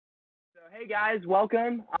Hey guys,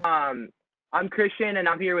 welcome. I'm Christian, and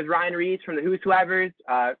I'm here with Ryan Ries from the Whosoevers.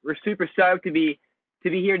 We're super stoked to be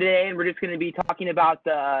here today, and we're just going to be talking about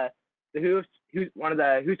the one of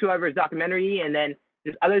the Whosoevers documentary, and then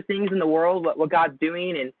just other things in the world, what God's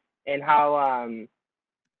doing, and how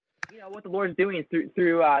what the Lord's doing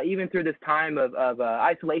through even through this time of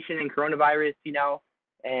isolation and coronavirus,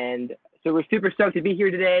 and so we're super stoked to be here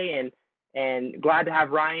today, and glad to have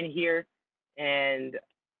Ryan here, and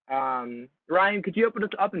Ryan, could you open us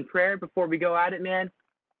up in prayer before we go at it, man?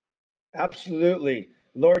 Absolutely.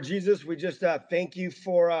 Lord Jesus, we just thank you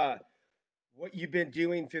for what you've been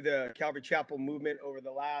doing through the Calvary Chapel movement over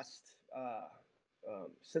the last,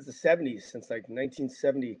 since the 70s, since like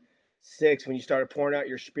 1976, when you started pouring out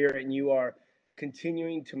your spirit, and you are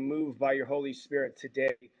continuing to move by your Holy Spirit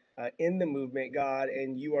today in the movement, God,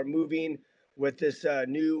 and you are moving with this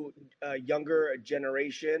new, younger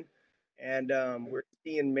generation. And we're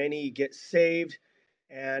seeing many get saved,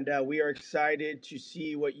 and we are excited to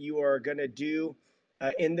see what you are going to do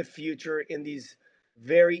in the future in these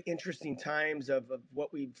very interesting times of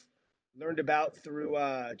what we've learned about through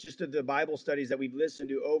just the Bible studies that we've listened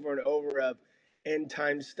to over and over of end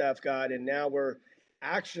time stuff, God. And now we're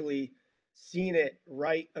actually seeing it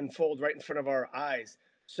right unfold right in front of our eyes.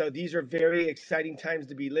 So these are very exciting times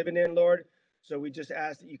to be living in, Lord. So we just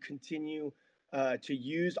ask that you continue to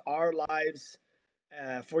use our lives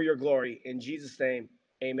for your glory. In Jesus' name,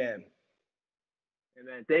 amen.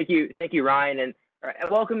 Amen. Thank you, Ryan, and all right, and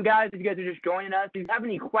welcome, guys. If you guys are just joining us, if you have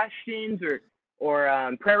any questions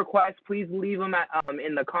or prayer requests, please leave them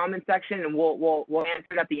in the comment section, and we'll answer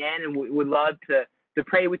it at the end. And we would love to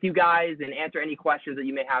pray with you guys and answer any questions that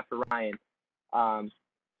you may have for Ryan.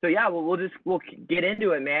 So yeah, we'll get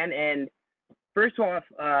into it, man. And first off,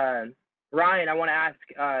 Ryan, I want to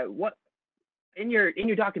ask, what in your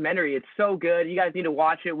documentary? It's so good. You guys need to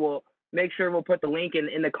watch it. We'll make sure we'll put the link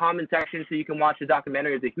in the comment section so you can watch the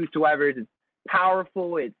documentary. The Whosoevers. It's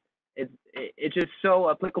powerful. It's just so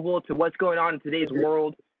applicable to what's going on in today's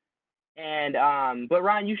world. And but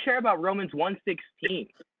Ryan, you share about Romans 1:16,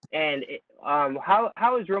 and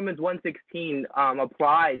how is Romans 1:16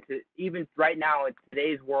 applied to even right now in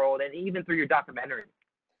today's world, and even through your documentary?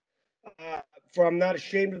 For I'm not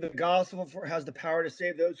ashamed of the gospel, for it has the power to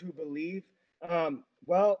save those who believe.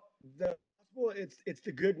 Well, the gospel, it's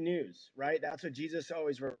the good news, right? That's what Jesus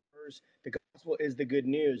always refers. The gospel is the good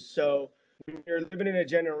news. So when you're living in a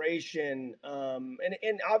generation,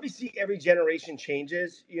 and obviously every generation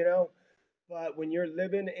changes, but when you're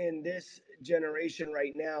living in this generation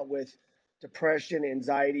right now with depression,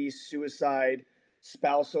 anxiety, suicide,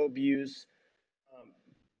 spousal abuse, um,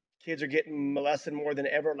 kids are getting molested more than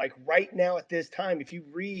ever. Like right now at this time, if you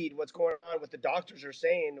read what's going on, what the doctors are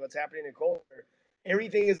saying, what's happening in culture,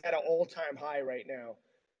 everything is at an all-time high right now.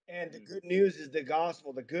 And the good news is the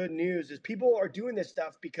gospel. The good news is people are doing this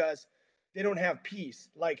stuff because they don't have peace.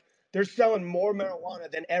 Like they're selling more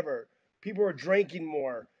marijuana than ever. People are drinking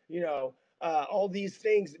more. All these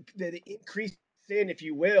things. The increase in sin, if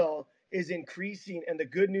you will, is increasing. And the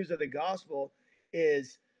good news of the gospel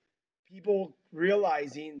is people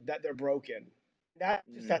realizing that they're broken. That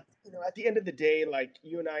just Mm, at the end of the day, like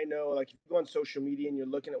you and I know, like if you go on social media and you're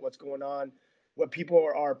looking at what's going on, what people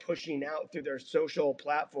are pushing out through their social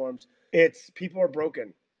platforms, it's people are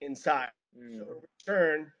broken inside. So mm, in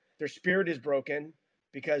return, their spirit is broken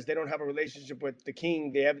because they don't have a relationship with the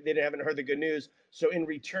King. They haven't heard the good news. So in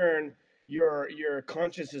return, your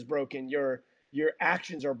conscience is broken. Your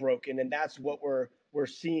actions are broken, and that's what we're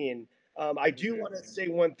seeing. I do mm, want to say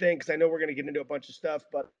one thing because I know we're going to get into a bunch of stuff,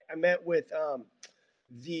 but I met with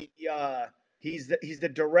the he's the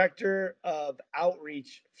director of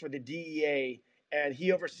outreach for the DEA, and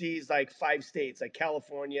he oversees like 5 states, like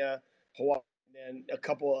California, Hawaii, and then a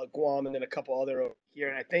couple of Guam, and then a couple other over here.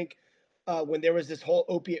 And I think when there was this whole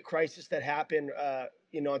opiate crisis that happened,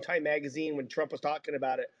 on Time Magazine when Trump was talking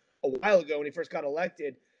about it a while ago when he first got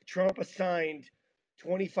elected, Trump assigned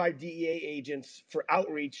 25 DEA agents for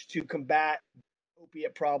outreach to combat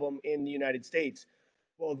opiate problem in the United States.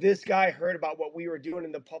 Well, this guy heard about what we were doing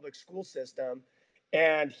in the public school system,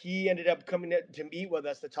 and he ended up coming to meet with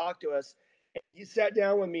us to talk to us. And he sat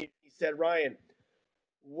down with me. He said, "Ryan,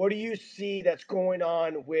 what do you see that's going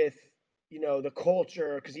on with the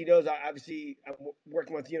culture?" Because he knows obviously I'm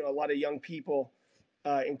working with a lot of young people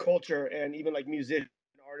in culture, and even like musicians,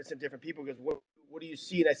 artists, and different people. Because what do you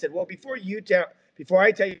see? And I said, well, before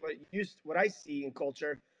I tell you what I see in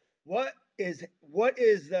culture, what are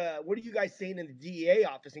you guys saying in the DEA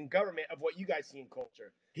office in government of what you guys see in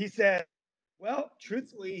culture? He said, well,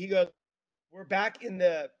 truthfully, he goes, we're back in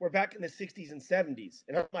the 60s and 70s.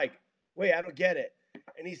 And I'm like, wait, I don't get it.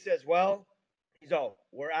 And he says, well, So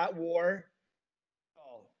we're at war.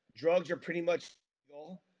 Oh, drugs are pretty much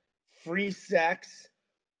legal. Free sex,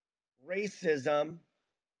 racism,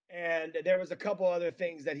 and there was a couple other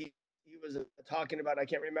things that he was talking about. I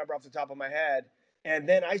can't remember off the top of my head. And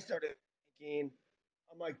then I started thinking,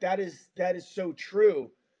 I'm like, that is so true.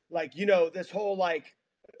 Like, this whole like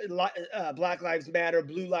Black Lives Matter,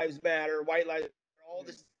 Blue Lives Matter, White Lives Matter, all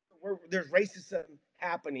this. There's racism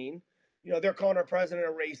happening. They're calling our president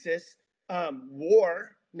a racist.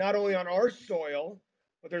 War, not only on our soil,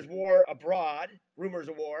 but there's war abroad, rumors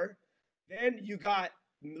of war. Then you got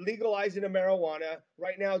legalizing of marijuana.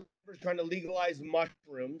 Right now, we're trying to legalize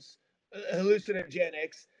mushrooms,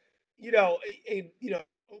 hallucinogenics. You know,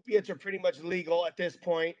 opiates are pretty much legal at this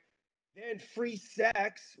point. Then free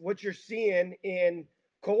sex, what you're seeing in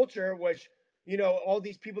culture, which all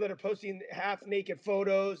these people that are posting half naked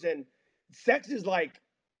photos, and sex is like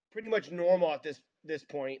pretty much normal at this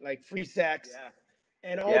point, like free sex Yeah.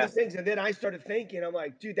 and all Yeah. these things. And then I started thinking, I'm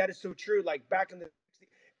like, dude, that is so true. Like back in the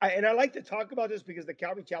and I like to talk about this because the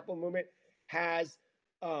Calvary Chapel movement has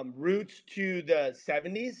roots to the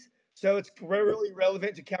 70s. So it's really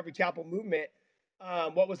relevant to Calvary Chapel movement.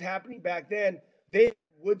 What was happening back then, they had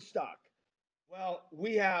Woodstock. Well,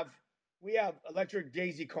 we have Electric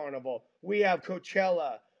Daisy Carnival. We have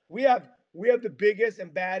Coachella. We have the biggest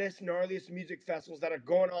and baddest, gnarliest music festivals that are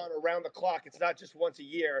going on around the clock. It's not just once a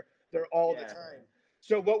year; they're all the Yeah. time.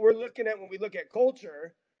 So what we're looking at when we look at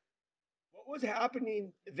culture, what was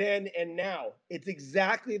happening then and now, it's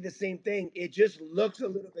exactly the same thing. It just looks a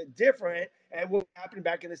little bit different. And what happened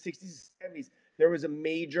back in the 60s and 70s, there was a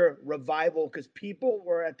major revival because people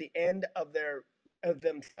were at the end of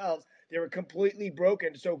themselves. They were completely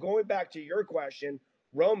broken. So going back to your question,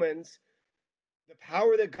 Romans, the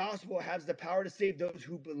power of the gospel has the power to save those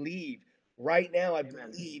who believe. Right now, I Amen.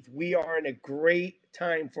 believe we are in a great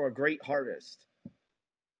time for a great harvest.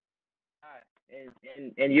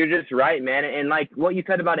 And you're just right, man. And like what you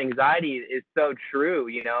said about anxiety is so true.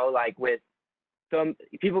 Like with some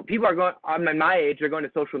people are going on my age, they're going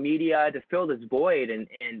to social media to fill this void,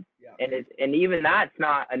 Yeah. and even that's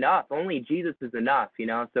not enough. Only Jesus is enough.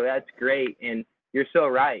 So that's great, and you're so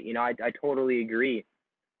right. I totally agree.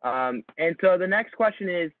 And so the next question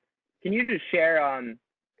is, can you just share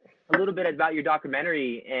a little bit about your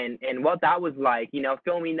documentary and what that was like,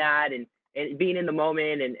 filming that and being in the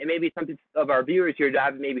moment, and maybe some of our viewers here that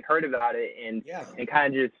haven't maybe heard about it, Yeah. and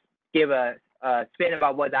kind of just give a spin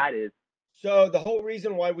about what that is. So the whole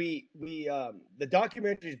reason why we the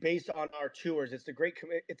documentary is based on our tours. It's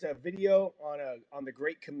a video on the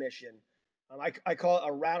Great Commission. I call it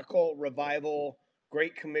a radical revival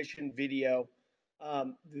Great Commission video.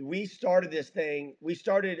 We started this thing. We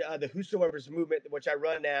started the Whosoever's movement, which I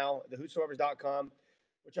run now, the whosoevers.com,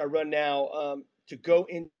 which I run now, to go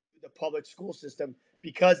into the public school system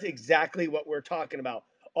because exactly what we're talking about.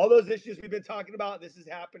 All those issues we've been talking about, this is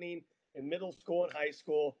happening in middle school and high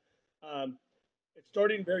school. Um, it's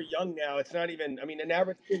starting very young now. It's not even, I mean, an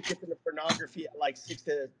average kid gets into pornography at like 6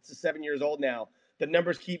 to 7 years old now. The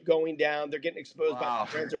numbers keep going down. They're getting exposed by Wow. their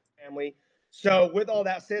friends or family. So, with all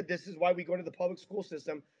that said, this is why we go to the public school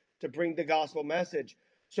system to bring the gospel message.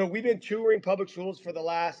 So, uh, we've been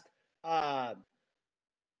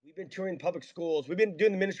touring public schools. We've been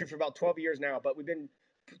doing the ministry for about 12 years now, but we've been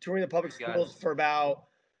touring the public Praise God. schools for about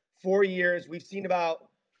 4 years. We've seen about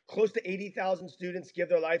close to 80,000 students give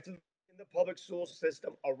their life to in the public school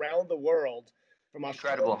system around the world, from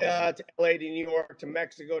Incredible. Australia to LA to New York to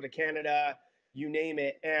Mexico to Canada, you name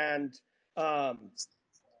it. And um,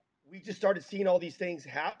 we just started seeing all these things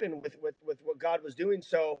happen with what God was doing.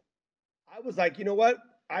 So I was like, you know what?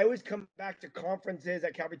 I always come back to conferences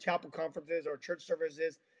at Calvary Chapel conferences or church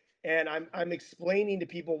services, and I'm explaining to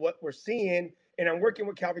people what we're seeing, and I'm working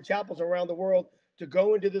with Calvary Chapels around the world to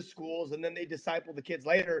go into the schools, and then they disciple the kids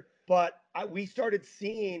later. But we started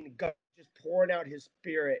seeing God just pouring out His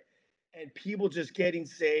Spirit, and people just getting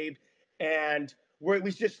saved, and we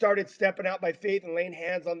just started stepping out by faith and laying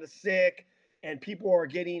hands on the sick, and people are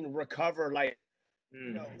getting recovered. Like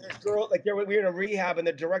this girl, like we were in a rehab, and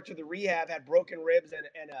the director of the rehab had broken ribs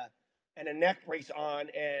and a neck brace on,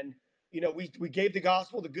 and we gave the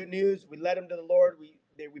gospel, the good news. We led them to the Lord.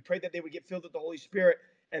 We prayed that they would get filled with the Holy Spirit,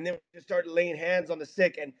 and then we just started laying hands on the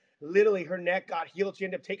sick, and literally her neck got healed. She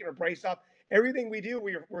ended up taking her brace off. Everything we do,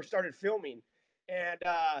 we started filming, and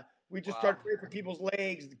we just Wow. started praying for people's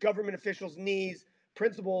legs, government officials' knees,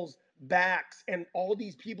 principals' backs, and all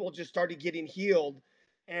these people just started getting healed.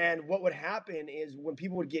 And what would happen is when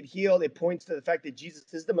people would get healed, it points to the fact that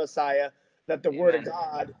Jesus is the Messiah, that the Word of Amen.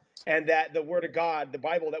 God, and that the Word of God, the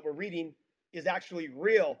Bible that we're reading, is actually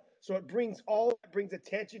real. So it brings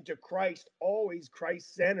attention to Christ, always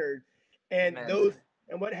Christ centered. And Amen.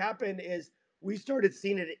 and what happened is we started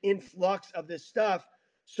seeing an influx of this stuff.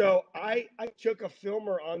 So I took a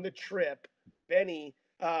filmer on the trip, Benny,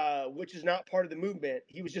 which is not part of the movement.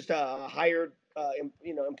 He was just a hired,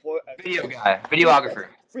 employee. Video guy, Freelance, videographer.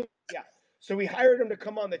 yeah. So we hired him to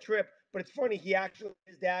come on the trip. But it's funny,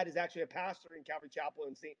 his dad is actually a pastor in Calvary Chapel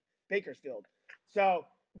in St. Bakersfield. So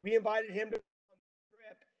we invited him to trip.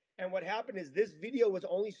 And what happened is this video was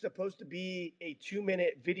only supposed to be a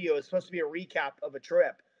 2-minute video. It's supposed to be a recap of a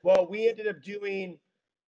trip. Well, we ended up doing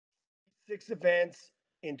 6 events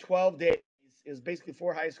in 12 days. It was basically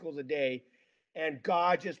 4 high schools a day. And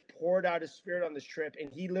God just poured out his spirit on this trip.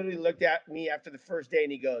 And he literally looked at me after the first day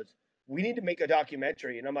and he goes, "We need to make a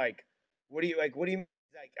documentary." And I'm like, "What do you like? What do you mean?"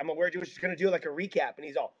 He's like, "I'm aware you're just going to do like a recap." And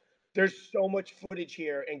he's all, "There's so much footage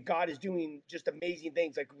here and God is doing just amazing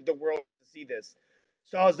things. Like the world to see this."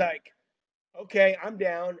 So I was like, "Okay, I'm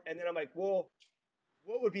down." And then I'm like, "Well,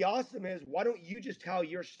 what would be awesome is why don't you just tell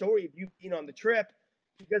your story of you being on the trip,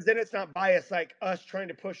 because then it's not biased like us trying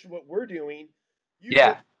to push what we're doing. You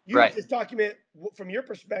Yeah, you right. just document from your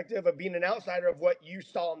perspective of being an outsider of what you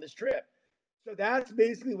saw on this trip." So that's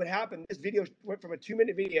basically what happened. This video went from a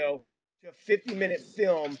 2-minute video to a 50-minute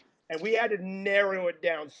film, and we had to narrow it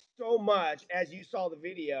down so much as you saw the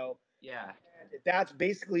video. Yeah. And that's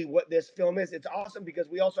basically what this film is. It's awesome because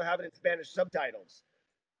we also have it in Spanish subtitles.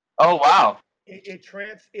 Oh, wow. It's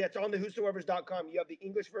on the whosoevers.com. You have the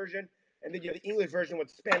English version and then you have the English version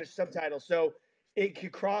with Spanish subtitles. So it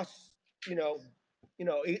could cross,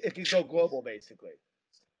 it could go global basically.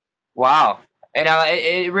 Wow. And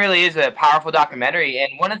it really is a powerful documentary.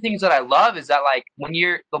 And one of the things that I love is that, like, when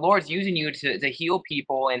the Lord's using you to heal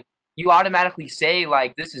people, and you automatically say,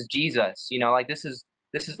 like, this is Jesus, like this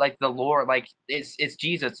is like the Lord, like it's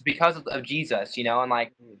Jesus. It's because of Jesus, and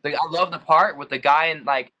like I love the part with the guy and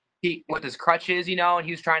like he with his crutches, and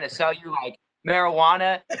he was trying to sell you like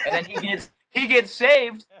marijuana, and then he gets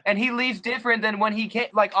saved and he leaves different than when he came.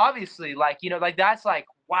 Like, obviously, like, like that's like,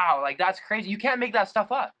 wow, like that's crazy. You can't make that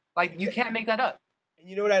stuff up. Like, you can't make that up. And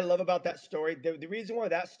you know what I love about that story? The reason why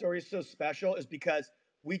that story is so special is because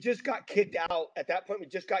we just got kicked out. At that point, we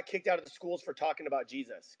just got kicked out of the schools for talking about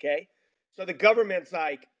Jesus. Okay. So the government's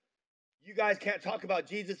like, you guys can't talk about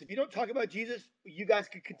Jesus. If you don't talk about Jesus, you guys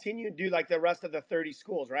could continue to do like the rest of the 30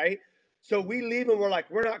 schools, right? So we leave and we're like,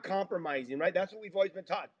 we're not compromising, right? That's what we've always been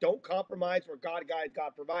taught. Don't compromise where God guides,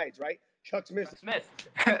 God provides, right? Chuck Smith. Smith.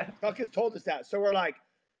 Chuck has told us that. So we're like,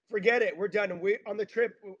 forget it. We're done. And we on the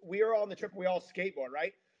trip, we are on the trip, we all skateboard,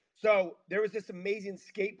 right? So there was this amazing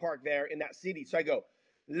skate park there in that city. So I go,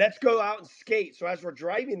 let's go out and skate. So as we're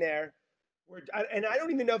driving there, and I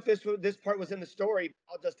don't even know if this part was in the story.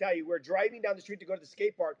 I'll just tell you, we're driving down the street to go to the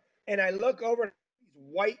skate park, and I look over and these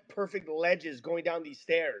white perfect ledges going down these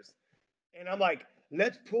stairs, and I'm like,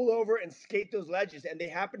 let's pull over and skate those ledges. And they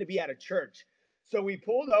happen to be at a church, so we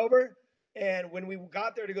pulled over, and when we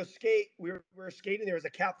got there to go skate, we were skating. There was a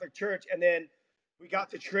Catholic church, and then we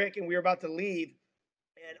got the trick, and we were about to leave,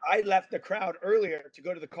 and I left the crowd earlier to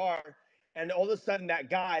go to the car, and all of a sudden that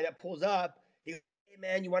guy that pulls up, he goes, "Hey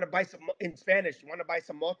man, you want to buy some," in Spanish, "you want to buy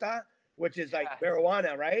some mota," which is like Yeah.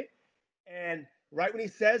 marijuana, right? And right when he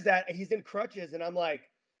says that, he's in crutches, and I'm like,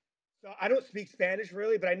 so I don't speak Spanish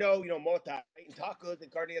really, but I know, mota, right? And tacos and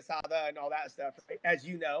carne asada and all that stuff, right? As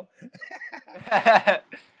you know.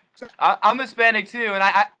 So, I'm Hispanic too, and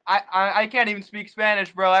I can't even speak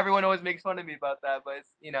Spanish, bro. Everyone always makes fun of me about that, but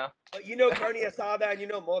it's. but you know carne asada and you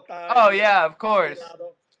know mota and Oh yeah, of pan course.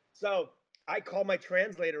 helado. So I call my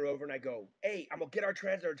translator over and I go, "Hey, I'm gonna get our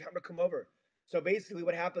translator. Time to come over." So basically,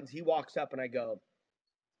 what happens? He walks up and I go,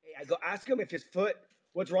 "Hey," I go, "ask him if his foot,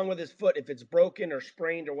 what's wrong with his foot, if it's broken or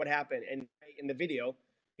sprained or what happened." And in the video,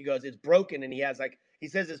 he goes, "It's broken," and he has like he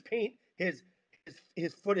says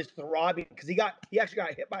his foot is throbbing because he actually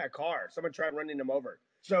got hit by a car. Someone tried running him over.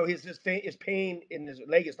 So his pain in his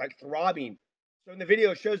leg is like throbbing. So in the video,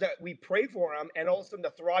 it shows that we pray for him, and all of a sudden the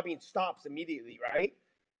throbbing stops immediately, right?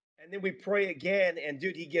 And then we pray again, and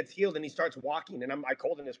dude, he gets healed and he starts walking, and I'm like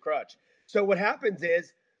holding his crutch. So what happens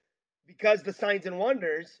is because the signs and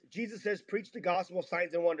wonders, Jesus says, preach the gospel,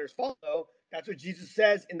 signs and wonders follow. That's what Jesus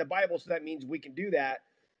says in the Bible. So that means we can do that.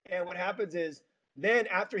 And what happens is then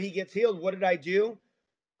after he gets healed, what did I do?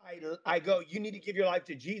 I go, you need to give your life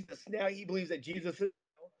to Jesus. Now he believes that Jesus is,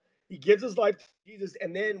 he gives his life to Jesus.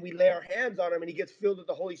 And then we lay our hands on him and he gets filled with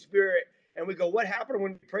the Holy Spirit. And we go, what happened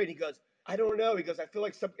when we prayed? He goes, I don't know. He goes, I feel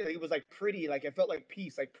like something, it was like pretty, like I felt like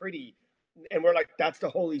peace, like pretty. And we're like, that's the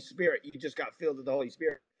Holy Spirit. You just got filled with the Holy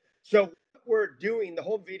Spirit. So what we're doing, the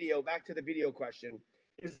whole video, back to the video question,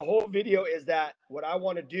 is the whole video is that what I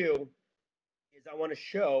want to do is I want to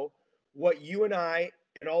show what you and I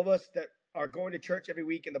and all of us that are going to church every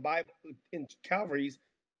week in the Bible in Calvary's,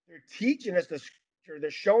 they're teaching us the scripture,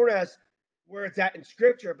 they're showing us where it's at in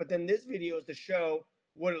scripture, but then this video is to show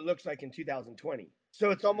what it looks like in 2020.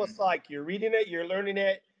 So it's almost like you're reading it, you're learning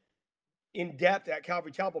it in depth at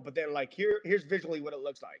Calvary Chapel, but then like here's visually what it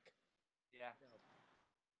looks like. Yeah.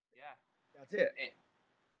 Yeah. That's it.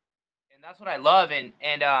 And that's what I love. And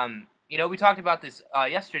you know, we talked about this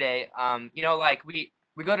yesterday. You know, like we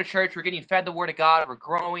go to church, we're getting fed the word of God, we're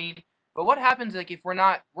growing. But what happens like if we're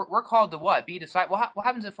not we're called to what? Be disciple. What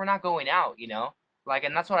happens if we're not going out, you know? Like,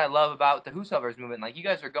 and that's what I love about the Whosoevers movement. Like, you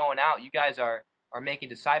guys are going out, you guys are making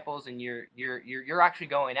disciples, and you're actually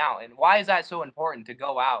going out. And why is that so important to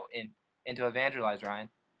go out and to evangelize, Ryan?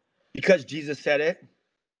 Because Jesus said it.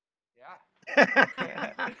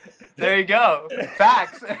 Yeah. There you go.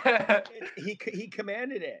 Facts. he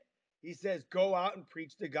commanded it. He says, "Go out and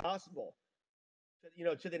preach the gospel,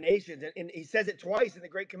 to the nations." And he says it twice in the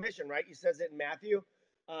Great Commission, right? He says it in Matthew.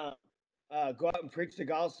 Uh, Go out and preach the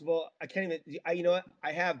gospel. I can't even. You know what?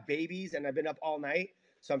 I have babies, and I've been up all night,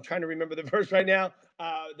 so I'm trying to remember the verse right now.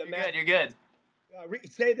 You're good.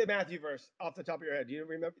 Say the Matthew verse off the top of your head. Do you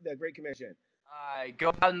remember the Great Commission?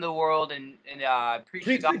 Go out in the world and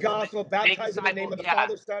Preach the gospel, make baptize them in the name disciples. of the Yeah.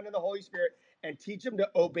 Father, Son, and the Holy Spirit, and teach them to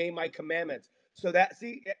obey my commandments. So that,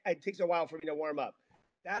 see, it takes a while for me to warm up.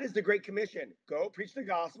 That is the Great Commission. Go preach the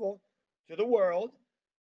gospel to the world,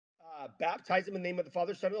 baptize them in the name of the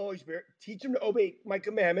Father, Son, and the Holy Spirit, teach them to obey my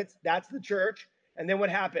commandments. That's the church. And then what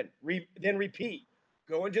happened? Then repeat.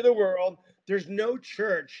 Go into the world. There's no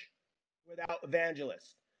church without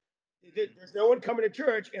evangelists. There's no one coming to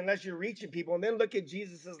church unless you're reaching people. And then look at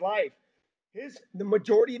Jesus's life. The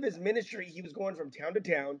majority of his ministry, he was going from town to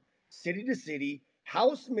town, city to city,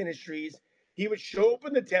 house ministries. He would show up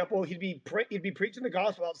in the temple. He'd be preaching the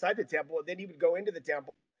gospel outside the temple, and then he would go into the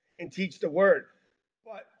temple and teach the word.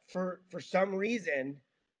 But for some reason,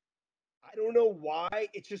 I don't know why,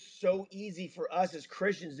 it's just so easy for us as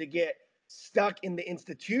Christians to get stuck in the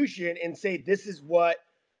institution and say this is what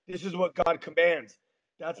God commands.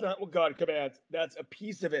 That's not what God commands. That's a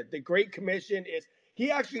piece of it. The Great Commission is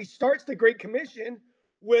he actually starts the Great Commission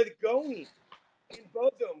with going. In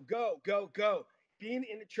both of them, go, go, go. Being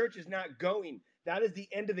in the church is not going. That is the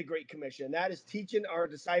end of the Great Commission. That is teaching our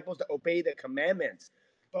disciples to obey the commandments.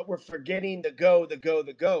 But we're forgetting the go, the go,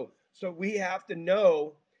 the go. So we have to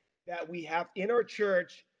know that we have in our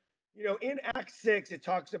church, in Acts 6, it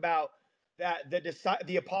talks about that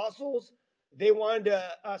the apostles, they wanted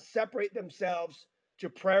to separate themselves to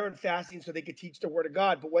prayer and fasting so they could teach the word of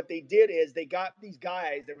God. But what they did is they got these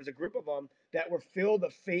guys, there was a group of them that were filled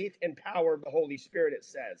with faith and power of the Holy Spirit, it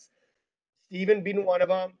says. Stephen being one of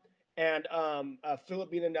them, and Philip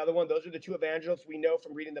being another one. Those are the two evangelists we know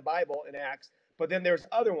from reading the Bible in Acts. But then there's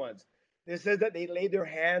other ones. This says that they laid their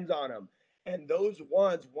hands on them, and those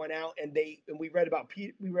ones went out and we read about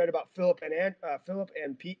Philip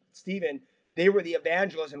and Stephen. They were the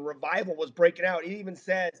evangelists, and revival was breaking out. It even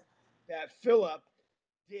says that Philip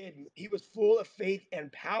he was full of faith and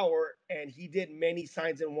power, and he did many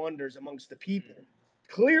signs and wonders amongst the people.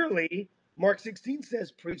 Clearly, Mark 16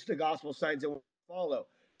 says, preach the gospel, signs and wonders follow.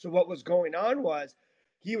 So what was going on was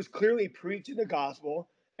he was clearly preaching the gospel,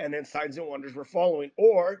 and then signs and wonders were following,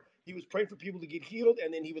 or he was praying for people to get healed,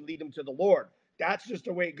 and then he would lead them to the Lord. That's just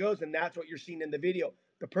the way it goes, and that's what you're seeing in the video.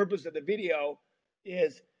 The purpose of the video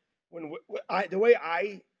is the way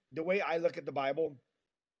I look at the Bible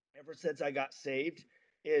ever since I got saved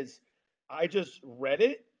is I just read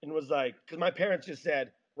it and was like, because my parents just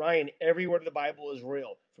said, Ryan, every word of the Bible is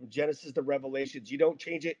real from Genesis to Revelations. You don't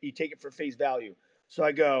change it, you take it for face value. So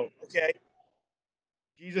I go, okay,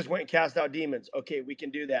 Jesus went and cast out demons. Okay, we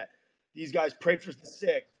can do that. These guys prayed for the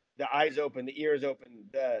sick, the eyes open, the ears open,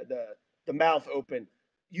 the mouth open.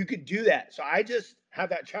 You could do that. So I just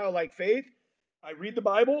have that childlike faith. I read the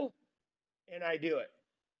Bible and I do it.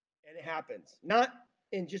 And it happens. Not,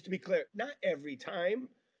 and just to be clear, not every time,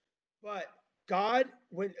 but God,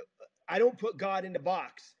 when I don't put God in the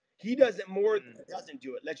box, He does it more than He doesn't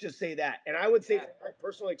do it. Let's just say that. And I would say, from my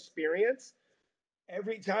personal experience,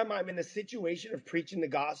 every time I'm in the situation of preaching the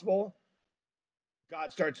gospel,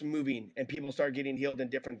 God starts moving and people start getting healed in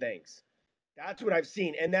different things. That's what I've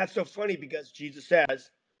seen. And that's so funny because Jesus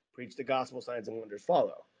says, preach the gospel, signs and wonders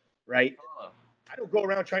follow, right? I don't go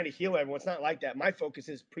around trying to heal everyone. It's not like that. My focus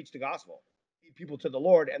is preach the gospel, lead people to the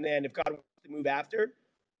Lord. And then if God wants to move after,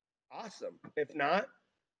 awesome. If not,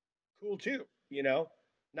 cool too,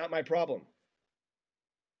 not my problem.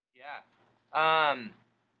 Yeah.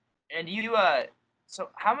 And you So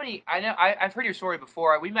how many? I know I've heard your story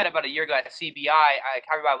before. We met about a year ago at CBI,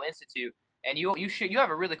 Calvary Bible Institute, and you have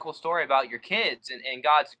a really cool story about your kids and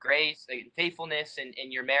God's grace and faithfulness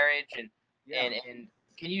in your marriage Yeah. and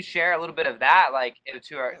can you share a little bit of that, like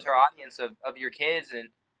to our audience of your kids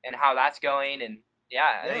and how that's going? And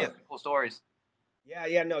yeah, I know you Yeah. have some cool stories.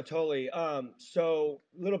 Yeah, no, totally. So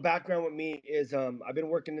little background with me is I've been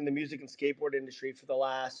working in the music and skateboard industry for the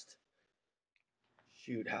last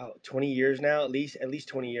shoot, how 20 years now, at least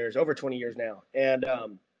 20 years, over 20 years now. And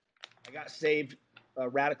I got saved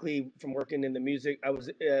radically from working in the music. I was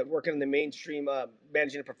working in the mainstream,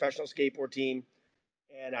 managing a professional skateboard team,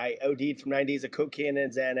 and I OD'd from 9 days of cocaine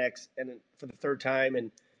and Xanax, and for the third time,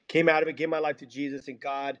 and came out of it, gave my life to Jesus, and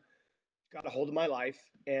God got a hold of my life,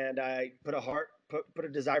 and I put a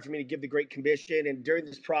desire for me to give the Great Commission. And during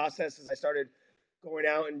this process, as I started going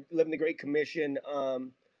out and living the Great Commission,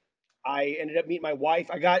 I ended up meeting my wife.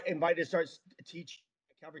 I got invited to start teach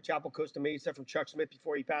at Calvary Chapel, Costa Mesa, from Chuck Smith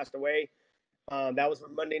before he passed away. That was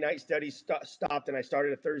when Monday night studies stopped, and I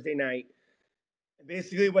started a Thursday night. And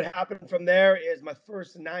basically, what happened from there is my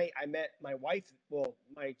first night, I met my wife, well,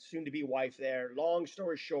 my soon-to-be wife there. Long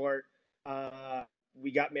story short, uh,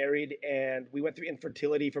 we got married, and we went through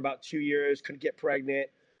infertility for about 2 years, couldn't get pregnant,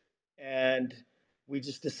 and we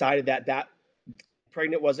just decided that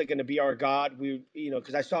pregnant wasn't going to be our God.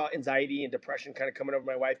 Because I saw anxiety and depression kind of coming over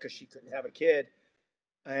my wife because she couldn't have a kid.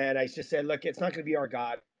 And I just said, look, it's not going to be our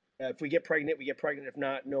God. If we get pregnant, we get pregnant. If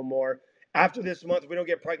not, no more. After this month, if we don't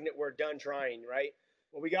get pregnant, we're done trying, right?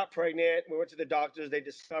 Well, we got pregnant. We went to the doctors. They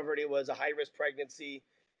discovered it was a high risk pregnancy.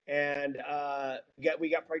 And we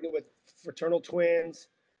got pregnant with fraternal twins.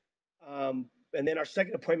 And then our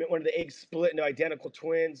second appointment, one of the eggs split into identical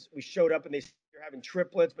twins. We showed up and they said, you're having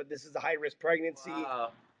triplets, but this is a high risk pregnancy.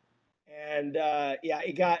 Wow. And yeah,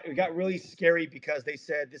 it got really scary because they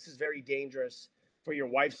said this is very dangerous for your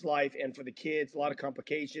wife's life and for the kids. A lot of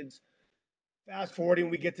complications. Fast forwarding,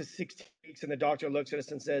 we get to 16 weeks, and the doctor looks at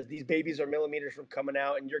us and says, "These babies are millimeters from coming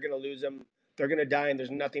out, and you're going to lose them. They're going to die, and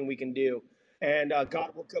there's nothing we can do." And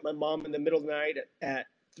God woke up my mom in the middle of the night at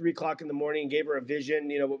 3 o'clock in the morning and gave her a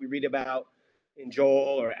vision. You know what we read about in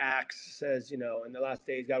Joel or Acts says, in the last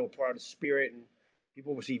days God will pour out His Spirit, and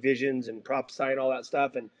people will see visions and prophesy and all that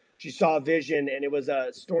stuff. And she saw a vision, and it was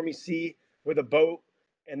a stormy sea with a boat,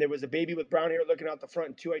 and there was a baby with brown hair looking out the front,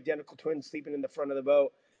 and two identical twins sleeping in the front of the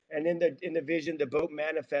boat. And in the vision, the boat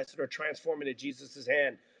manifested or transformed into Jesus's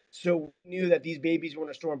hand. So we knew that these babies were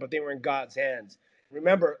in a storm, but they were in God's hands.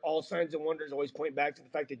 Remember, all signs and wonders always point back to the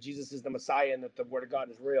fact that Jesus is the Messiah and that the Word of God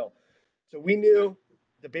is real. So we knew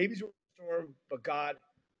the babies were in a storm, but God,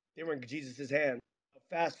 they were in Jesus's hands.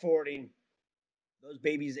 Fast forwarding, those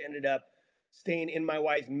babies ended up staying in my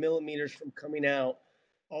wife millimeters from coming out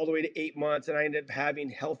all the way to 8 months. And I ended up having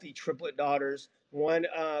healthy triplet daughters, one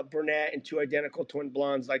brunette and two identical twin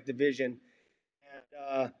blondes like the vision.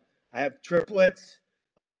 And I have triplets.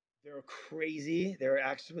 They're crazy. They're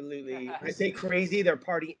absolutely, when I say crazy, they're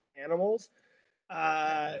party animals.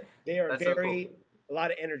 Uh, they are That's so cool. a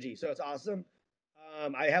lot of energy. So it's awesome.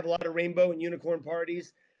 I have a lot of rainbow and unicorn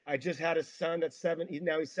parties. I just had a son that's seven. He's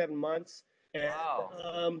 7 months. And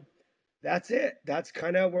Wow. that's it. That's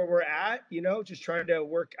kind of where we're at, just trying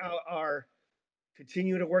to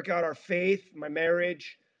continue to work out our faith, my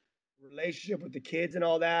marriage, relationship with the kids and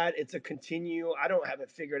all that. It's a continue. I don't have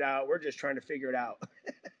it figured out. We're just trying to figure it out.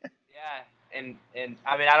 Yeah, and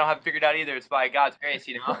I mean I don't have it figured out either. It's by God's grace,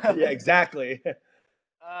 you know. Yeah, exactly.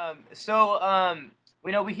 So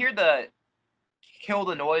we know we hear the kill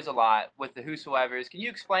the noise a lot with the whosoever's. Can you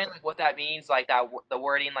explain like what that means, like the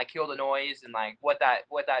wording, like kill the noise, and like what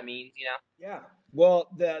that means? You know. Yeah. Well,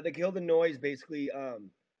 the kill the noise basically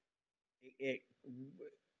it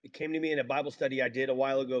it came to me in a Bible study I did a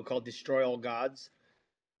while ago called "Destroy All Gods,"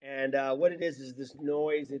 and what it is this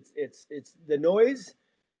noise. It's the noise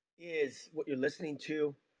is what you're listening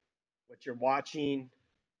to, what you're watching,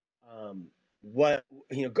 um, what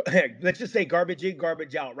let's just say garbage in,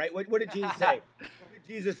 garbage out, right? What did Jesus say? What did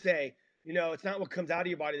Jesus say? It's not what comes out of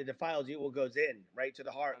your body that defiles you, what goes in, right, to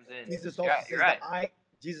the heart. Comes in. Jesus You're also right. You're says the right. eye.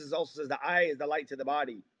 Jesus also says the eye is the light to the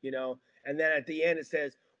body. And then at the end it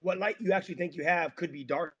says what light you actually think you have could be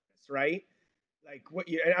darkness, right? Like what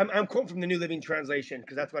you. And I'm quoting from the New Living Translation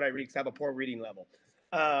because that's what I read. Because I have a poor reading level.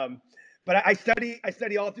 Um, but I study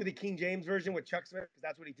all through the King James version with Chuck Smith because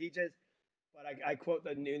that's what he teaches, but I quote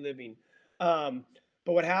the New Living. Um,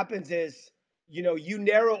 but what happens is, you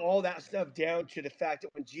narrow all that stuff down to the fact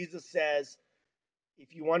that when Jesus says,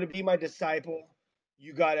 if you want to be my disciple,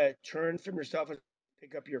 you got to turn from yourself and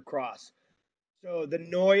pick up your cross. So the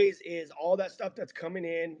noise is all that stuff that's coming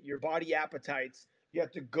in, your body appetites. You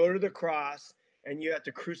have to go to the cross and you have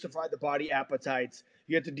to crucify the body appetites.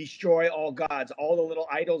 You have to destroy all gods, all the little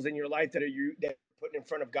idols in your life that you're putting in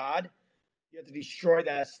front of God. You have to destroy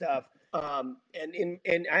that stuff.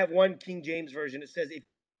 And I have one King James version. It says, "If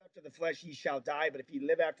after the flesh ye shall die, but if ye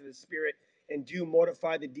live after the Spirit and do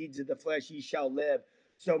mortify the deeds of the flesh, ye shall live."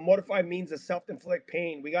 So mortify means to self-inflict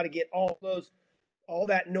pain. We got to get all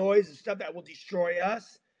that noise and stuff that will destroy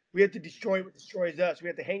us. We have to destroy what destroys us. We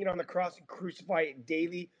have to hang it on the cross and crucify it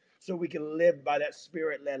daily so we can live by that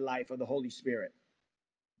Spirit-led life of the Holy Spirit.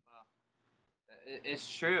 It's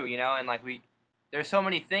true, and like there's so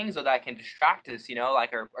many things though that can distract us,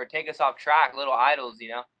 like or take us off track, little idols,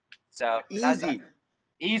 So Easy.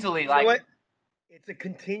 Easily, You like, know what? It's a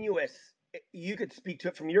continuous. You could speak to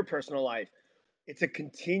it from your personal life. It's a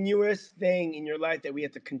continuous thing in your life that we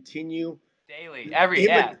have to continue daily,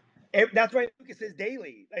 That's why Lucas says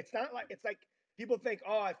daily. It's not like it's like people think,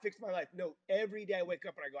 "Oh, I fixed my life." No, every day I wake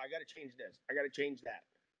up and I go, "I got to change this. I got to change that."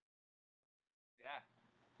 Yeah.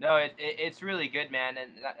 No, it's really good, man,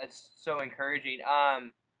 and it's so encouraging.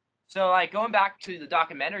 So like going back to the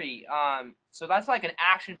documentary, so that's like an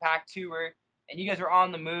action-packed tour, and you guys are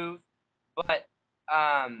on the move, but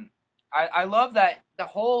I love that the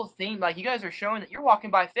whole thing, like you guys are showing that you're walking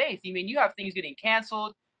by faith. I mean, you have things getting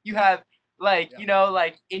canceled, you have like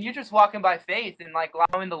like, and you're just walking by faith and like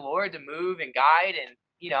allowing the Lord to move and guide, and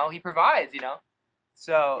He provides.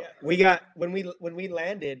 So we got when we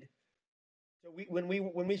landed. So when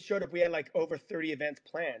we showed up, we had like over 30 events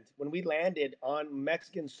planned. When we landed on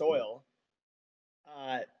Mexican soil,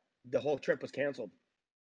 uh, the whole trip was canceled.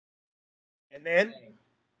 And then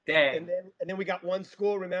dang. and then we got one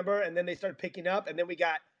school, remember? And then they started picking up, and then we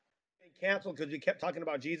got canceled because we kept talking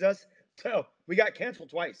about Jesus. So we got canceled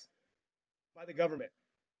twice by the government.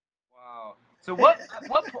 Wow. So what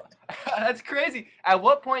that's crazy. At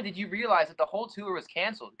what point did you realize that the whole tour was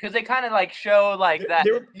canceled? Because they kind of like show like that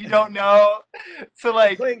They were you don't know. So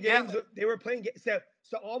like playing games. They were playing games.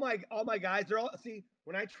 So all my guys, they're all see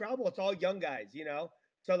when I travel, it's all young guys, you know.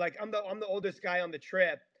 So like I'm the oldest guy on the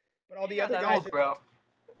trip, but all You're the not other that guys, old, bro.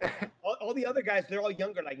 all the other guys, they're all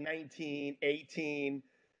younger, like 19, 18,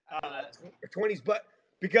 Uh, 20s. But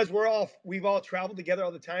because we've all traveled together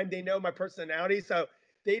all the time, they know my personality. So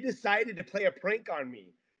they decided to play a prank on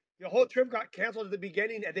me. The whole trip got canceled at the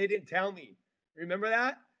beginning, and they didn't tell me. Remember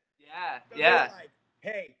that? yeah, So they're yeah. like,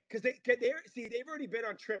 hey, because they've already been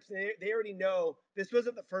on trips, and they already know this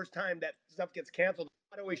wasn't the first time that stuff gets canceled.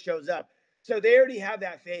 It always shows up. So they already have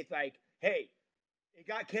that faith, like, hey, it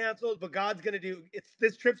got canceled, but God's gonna do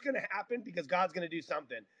this trip's gonna happen because God's gonna do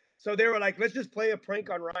something. So they were like, let's just play a prank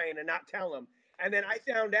on Ryan and not tell him. And then I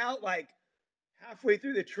found out like halfway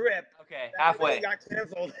through the trip Okay, that everything halfway. got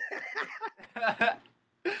canceled.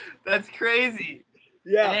 That's crazy.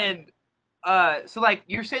 Yeah. And so like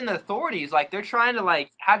you're saying the authorities, like they're trying to like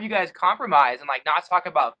have you guys compromise and like not talk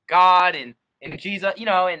about God and Jesus,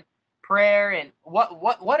 and prayer and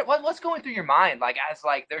what's going through your mind like as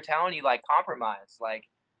like they're telling you like compromise, like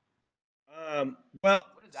Well,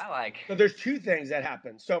 what is that like? so there's two things that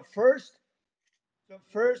happen. So first,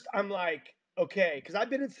 I'm like, okay, because I've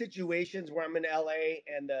been in situations where I'm in LA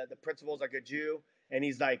and the principal's like a Jew, and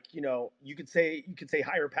he's like, you could say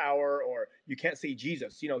higher power, or you can't say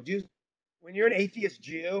Jesus. Jews, when you're an atheist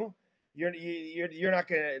Jew, you're not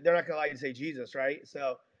gonna they're not gonna allow you to say Jesus, right?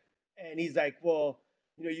 So, and he's like, well,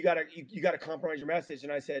 you gotta compromise your message,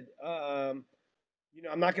 and I said,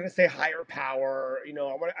 I'm not going to say higher power. I'm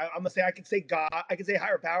going to say I can say God. I can say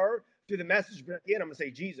higher power through the message, but at the end, I'm going to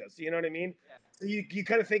say Jesus. You know what I mean? Yeah. So you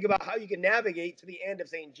kind of think about how you can navigate to the end of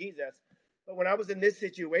saying Jesus. But when I was in this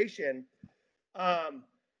situation, um,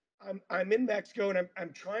 I'm in Mexico and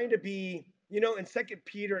I'm trying to be, in Second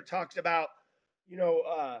Peter it talks about, you know,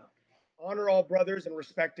 uh, honor all brothers and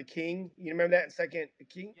respect the king. You remember that in Second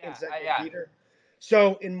Yeah. Peter.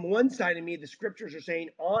 So in one side of me, the scriptures are saying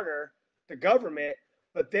honor the government,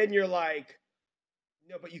 but then you're like,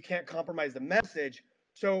 no, but you can't compromise the message.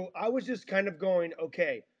 So I was just kind of going,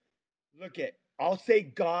 okay, I'll say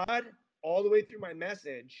God all the way through my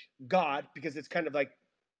message, God, because it's kind of like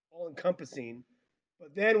all encompassing.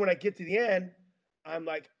 But then when I get to the end, I'm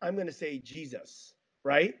like, I'm going to say Jesus,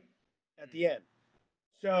 right? At the end.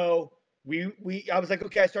 So I was like,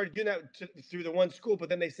 okay, I started doing that through the one school, but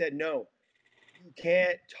then they said, no, you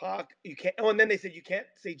can't talk. You can't. Oh, and then they said, you can't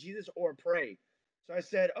say Jesus or pray. So I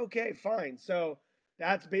said, okay, fine. So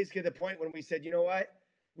that's basically the point when we said, you know what?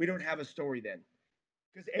 We don't have a story then.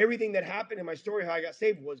 Because everything that happened in my story, how I got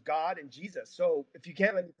saved, was God and Jesus. So if you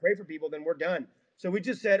can't let me pray for people, then we're done. So we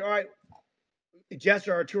just said, all right,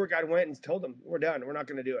 Jester, our tour guide, went and told them, we're done. We're not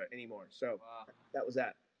going to do it anymore. So Wow. that was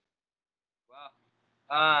that.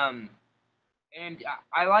 Wow. And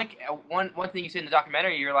I like one thing you said in the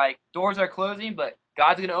documentary. You're like, doors are closing, but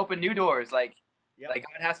God's gonna open new doors. Like God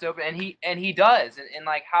has to open, and he does. And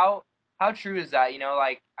like how true is that? You know,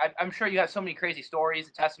 like I'm sure you have so many crazy stories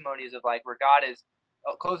and testimonies of like where God is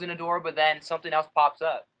closing a door, but then something else pops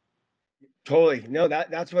up. Totally. No,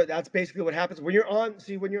 that's basically what happens when you're on.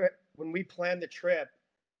 See, when we plan the trip,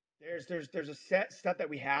 there's a set stuff that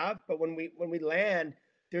we have, but when we land,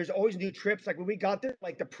 there's always new trips. Like when we got there,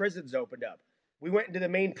 like the prisons opened up. We went into the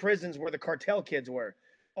main prisons where the cartel kids were,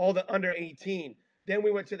 all the under 18. Then we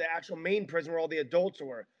went to the actual main prison where all the adults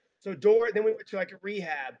were. So then we went to like a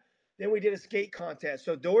rehab. Then we did a skate contest.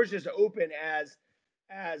 So doors just open as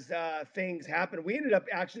things happen. We ended up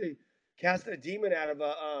actually casting a demon out of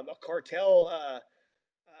a cartel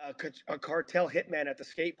a cartel hitman at the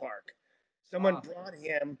skate park. Someone Wow. brought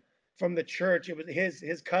him from the church. It was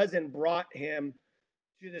his cousin brought him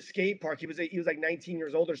to the skate park. He was like 19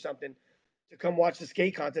 years old or something to come watch the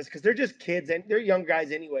skate contest because they're just kids and they're young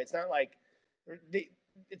guys anyway. It's not like they,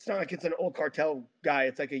 it's not like it's an old cartel guy.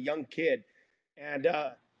 It's like a young kid. And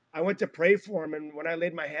I went to pray for him, and when I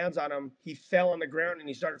laid my hands on him, he fell on the ground and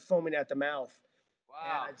he started foaming at the mouth.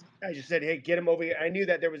 And Wow. I just said, "Hey, get him over here." I knew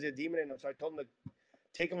that there was a demon in him, so I told him to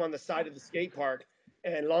take him on the side of the skate park.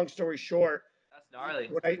 And long story short, That's gnarly.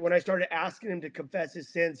 when I started asking him to confess his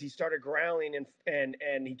sins, he started growling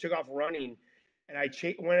and he took off running. And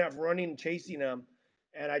went off running and chasing him.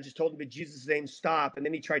 And I just told him in Jesus' name, stop. And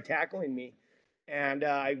then he tried tackling me. And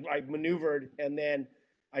I maneuvered. And then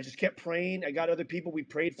I just kept praying. I got other people. We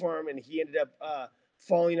prayed for him. And he ended up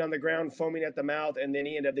falling on the ground, foaming at the mouth. And then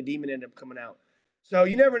the demon ended up coming out. So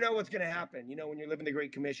you never know what's going to happen, when you're living the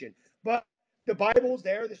Great Commission. But the Bible's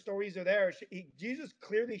there, the stories are there. Jesus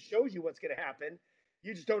clearly shows you what's going to happen.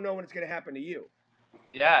 You just don't know when it's going to happen to you.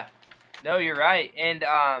 Yeah. No, you're right. And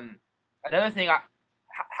another thing,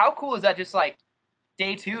 how cool is that? Just like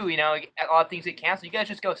day two, a lot of things get canceled. You guys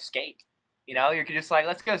just go skate. You're just like,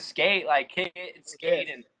 let's go skate, like kick it and skate,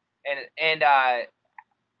 and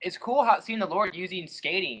it's cool how seeing the Lord using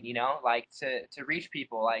skating, like to reach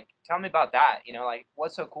people. Like, tell me about that. Like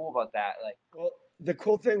what's so cool about that? Like, Well, the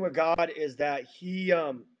cool thing with God is that he's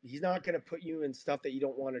not going to put you in stuff that you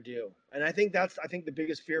don't want to do. And I think the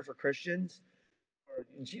biggest fear for Christians or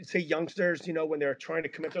say youngsters, when they're trying to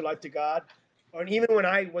commit their life to God, or even when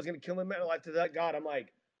I was going to commit my life to that God, I'm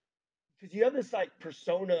like, because you have this like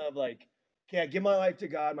persona of like, okay, I give my life to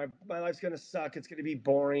God, my life's going to suck, it's going to be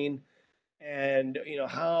boring, and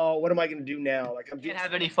what am I going to do now? Like can't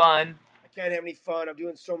have any fun. I can't have any fun. I'm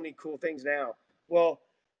doing so many cool things now. Well,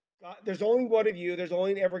 God, there's only one of you. There's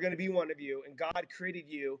only ever going to be one of you, and God created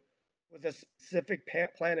you with a specific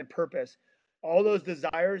plan and purpose. All those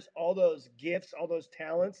desires, all those gifts, all those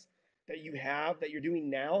talents that you have that you're doing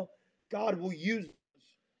now, God will use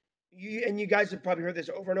you. And you guys have probably heard this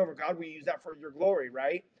over and over. God will use that for your glory,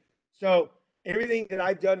 right? So everything that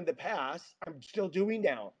I've done in the past, I'm still doing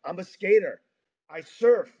now. I'm a skater. I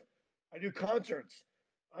surf. I do concerts.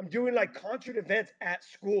 I'm doing like concert events at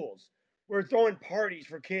schools. We're throwing parties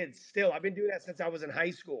for kids still. I've been doing that since I was in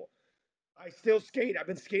high school. I still skate. I've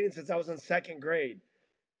been skating since I was in second grade.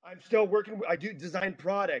 I'm still working. I do design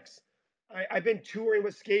products. I've been touring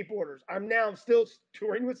with skateboarders. I'm now still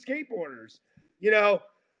touring with skateboarders. You know,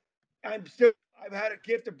 I'm still. I've had a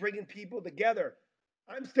gift of bringing people together.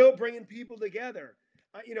 I'm still bringing people together.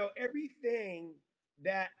 Everything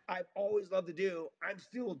that I've always loved to do, I'm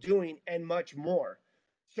still doing and much more.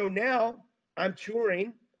 So now I'm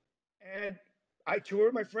touring and I tour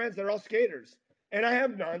with my friends. They're all skaters, and I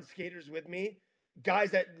have non-skaters with me, guys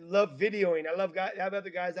that love videoing. I have other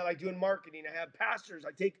guys that like doing marketing. I have pastors.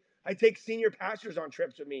 I take senior pastors on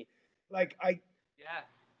trips with me. Like Yeah.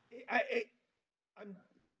 I I'm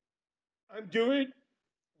I'm doing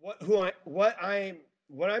who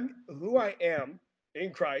I am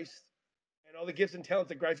in Christ, and all the gifts and talents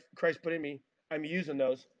that Christ put in me. I'm using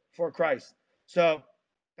those for Christ. So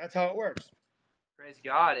that's how it works. Praise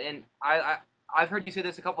God. And I've heard you say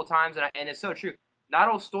this a couple times, and it's so true. Not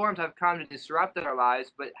all storms have come to disrupt our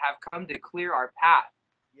lives, but have come to clear our path.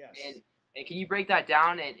 Yes. And can you break that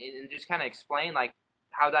down and just kind of explain like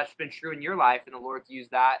how that's been true in your life and the Lord's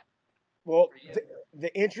used that Well, for you?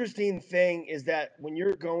 the interesting thing is that when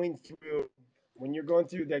you're going through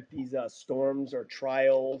like these storms or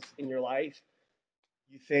trials in your life,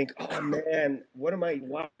 you think, "Oh man, what am I?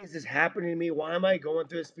 Why is this happening to me? Why am I going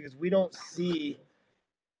through this?" Because we don't see,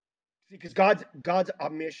 because God's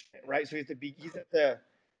omniscient, right? So he's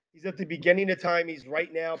at the beginning of time. He's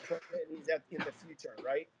right now present, and he's in the future,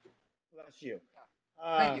 right? Bless you.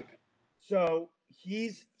 Thank Uh, you. so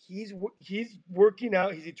he's working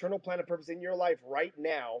out his eternal plan and purpose in your life right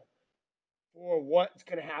now, for what's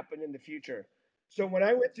going to happen in the future. So when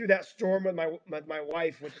I went through that storm with my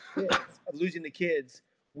wife with the kids of losing the kids,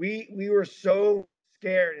 we were so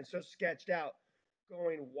scared and so sketched out,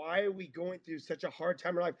 going, why are we going through such a hard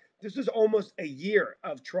time in life? This was almost a year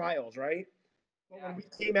of trials, right? But when we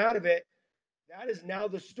came out of it, that is now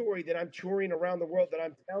the story that I'm touring around the world, that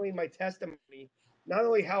I'm telling my testimony, not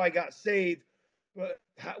only how I got saved, but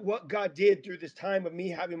what God did through this time of me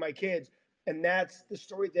having my kids. And that's the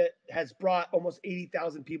story that has brought almost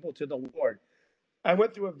 80,000 people to the Lord. I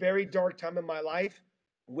went through a very dark time in my life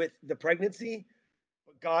with the pregnancy,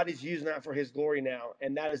 but God is using that for his glory now.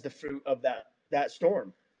 And that is the fruit of that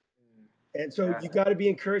storm. And so you got to be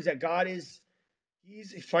encouraged that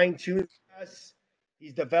he's fine tuning us.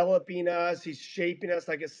 He's developing us. He's shaping us,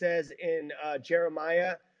 like it says in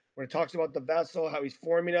Jeremiah, when it talks about the vessel, how he's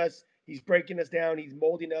forming us. He's breaking us down. He's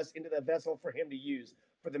molding us into the vessel for him to use,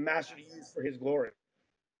 for the master to use for his glory.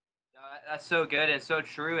 That's so good and so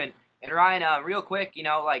true. And Ryan, real quick,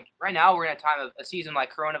 like right now we're in a time of a season like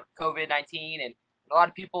COVID-19, and a lot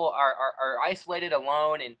of people are isolated,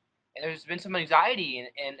 alone, and there's been some anxiety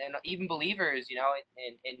and even believers,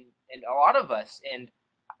 and a lot of us. And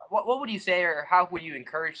what would you say, or how would you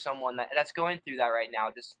encourage someone that's going through that right now,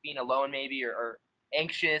 just being alone maybe, or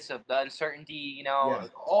anxious of the uncertainty, Yeah.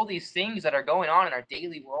 all these things that are going on in our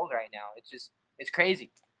daily world right now? It's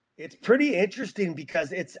crazy. It's pretty interesting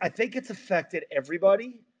because I think it's affected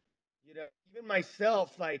everybody. Even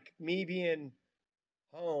myself, like me being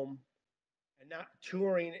home and not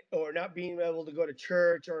touring or not being able to go to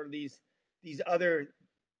church or these other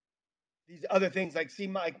these other things, like see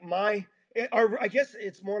my our, I guess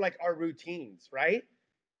it's more like our routines, right?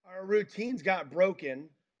 Our routines got broken.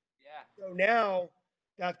 Yeah. So now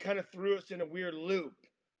that kind of threw us in a weird loop.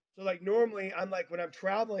 So like normally I'm like, when I'm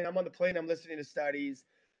traveling, I'm on the plane, I'm listening to studies,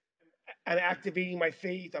 I'm activating my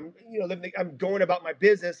faith, I'm I'm going about my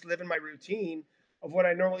business, living my routine of what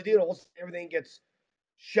I normally do. And all of a sudden everything gets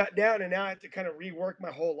shut down, and now I have to kind of rework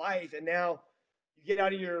my whole life. And now you get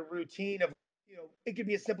out of your routine of, it could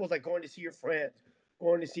be as simple as like going to see your friends,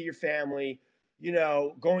 going to see your family,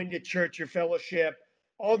 going to church, your fellowship,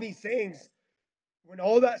 all these things. When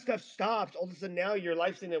all that stuff stops, all of a sudden now your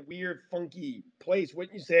life's in a weird, funky place,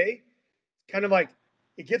 wouldn't you say? Kind of like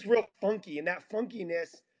it gets real funky, and that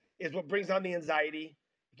funkiness is what brings on the anxiety.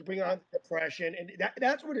 It can bring on depression, and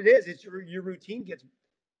that's what it is. It's your routine gets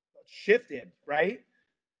shifted, right?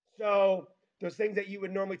 So those things that you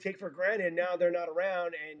would normally take for granted, now they're not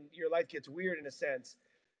around, and your life gets weird in a sense.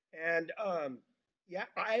 And yeah,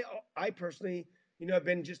 I personally, I've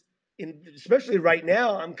been just especially right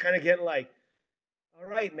now, I'm kind of getting like, all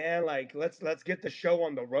right, man, like let's get the show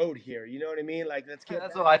on the road here. You know what I mean? Like let's get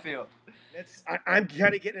That's back. how I feel. I'm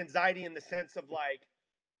kind of getting anxiety in the sense of like,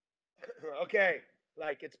 okay,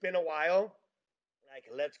 like it's been a while. Like,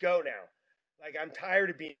 let's go now. Like, I'm tired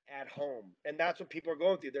of being at home. And that's what people are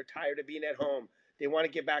going through. They're tired of being at home. They want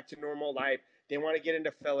to get back to normal life. They want to get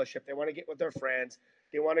into fellowship. They want to get with their friends.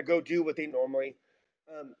 They want to go do what they normally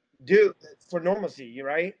um, do for normalcy,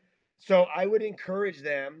 right? So I would encourage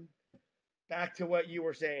them, back to what you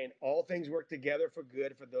were saying, all things work together for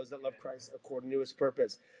good for those that love Christ according to his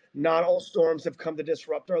purpose. Not all storms have come to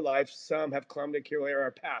disrupt our lives. Some have come to clear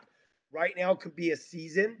our path. Right now could be a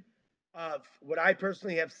season of what I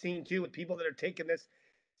personally have seen too, with people that are taking this.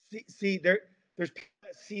 There's people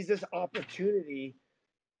that sees this opportunity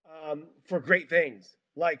for great things.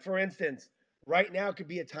 Like, for instance, right now could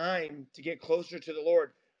be a time to get closer to the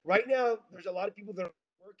Lord. Right now, there's a lot of people that are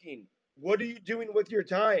working. What are you doing with your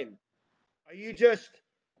time? Are you just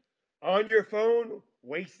on your phone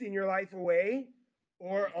wasting your life away,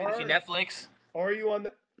 or Finishing Netflix. are you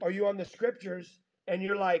on the scriptures, and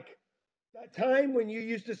you're like, that time when you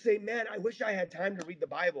used to say, man, I wish I had time to read the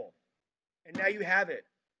Bible, and now you have it.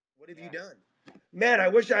 What have you done? Man, I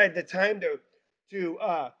wish I had the time to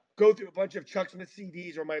go through a bunch of Chuck Smith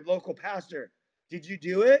CDs or my local pastor. Did you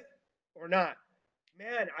do it or not?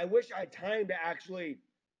 Man, I wish I had time to actually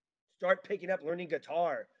start picking up learning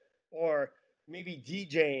guitar, or maybe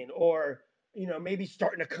DJing, or maybe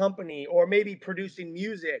starting a company, or maybe producing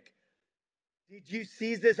music. Did you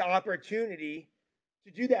seize this opportunity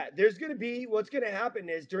to do that? What's going to happen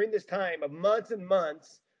is, during this time of months and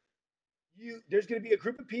months, there's going to be a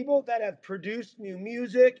group of people that have produced new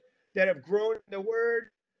music, that have grown in the word,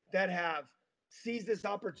 that have seized this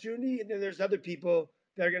opportunity, and then there's other people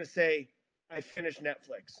that are going to say, I finished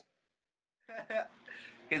Netflix.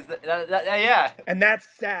 Because yeah. And that's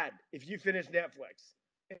sad if you finish Netflix,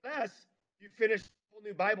 unless you finish a whole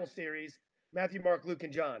new Bible series, Matthew, Mark, Luke,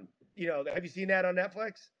 and John. Have you seen that on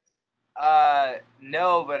Netflix?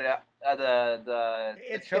 No, but the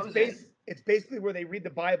It's Chosen. it's basically where they read the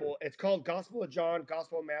Bible. It's called Gospel of John,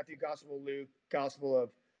 Gospel of Matthew, Gospel of Luke, Gospel of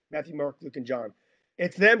Matthew, Mark, Luke, and John.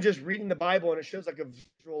 It's them just reading the Bible, and it shows like a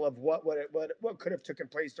visual of what could have taken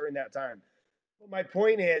place during that time. But my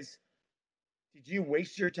point is, did you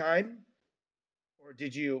waste your time, or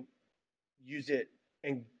did you use it,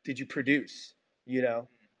 and did you produce? You know,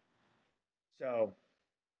 so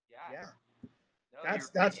Yeah. yeah, No, that's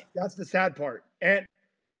you're that's right. that's the sad part. And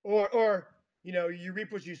or you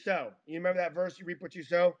reap what you sow. You remember that verse? You reap what you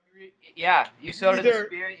sow. Yeah, you sow to the Either.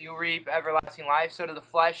 spirit, you reap everlasting life. Sow to the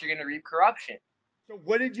flesh, you're going to reap corruption. So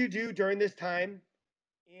what did you do during this time?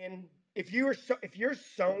 In if you're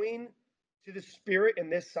sowing to the spirit in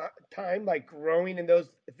this time, like growing in those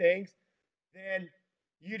things, then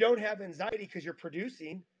you don't have anxiety because you're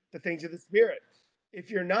producing the things of the spirit. If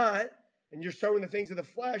you're not, and you're sowing the things of the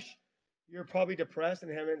flesh, you're probably depressed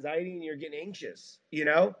and have anxiety and you're getting anxious.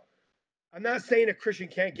 I'm not saying a Christian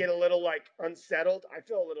can't get a little like unsettled. I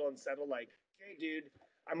feel a little unsettled, like, hey, dude,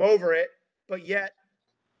 I'm over it. But yet,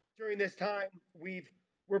 during this time, we're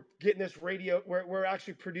getting this radio. We're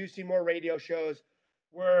actually producing more radio shows.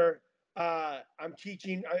 Where I'm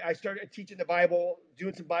teaching. I started teaching the Bible,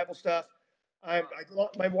 doing some Bible stuff.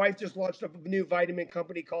 My wife just launched up a new vitamin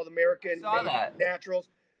company called I American saw Made that. Naturals.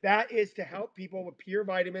 That is to help people with pure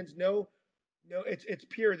vitamins. No, it's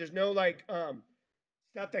pure. There's no like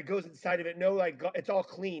stuff that goes inside of it. No, like it's all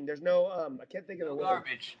clean. There's no I can't think of the No word.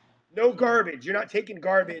 garbage. No garbage. You're not taking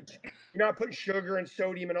garbage. You're not putting sugar and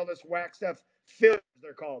sodium and all this whack stuff. Fillers,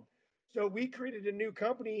 they're called. So we created a new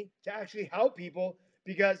company to actually help people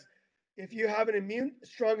because if you have an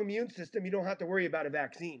strong immune system, you don't have to worry about a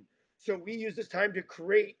vaccine. So we use this time to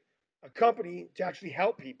create a company to actually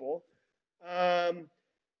help people. Um,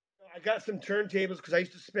 I got some turntables because I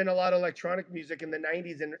used to spin a lot of electronic music in the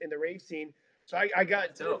 90s in the rave scene. So I got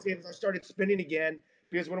That's dope. turntables. I started spinning again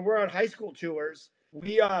because when we're on high school tours,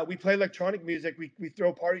 we play electronic music. We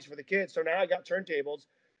throw parties for the kids. So now I got turntables.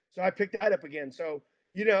 So I picked that up again. So,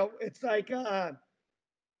 it's like I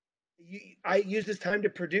use this time to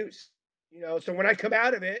produce. So when I come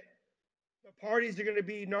out of it, the parties are going to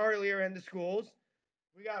be gnarlier in the schools.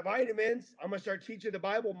 We got vitamins. I'm gonna start teaching the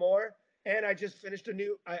Bible more. And I just finished a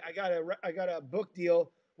new. I got a book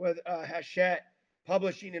deal with Hachette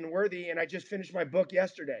Publishing and Worthy, and I just finished my book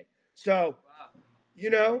yesterday. So Wow. you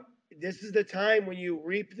know, this is the time when you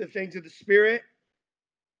reap the things of the Spirit.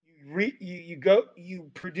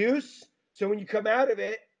 You produce. So when you come out of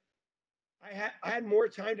it, I had more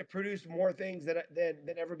time to produce more things than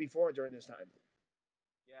ever before during this time.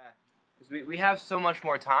 Yeah. Because we have so much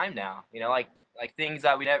more time now, like things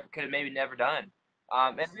that we never could have maybe never done.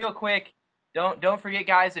 And real quick, don't forget,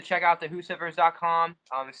 guys, to check out the whosevers.com,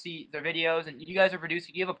 see their videos. And you guys are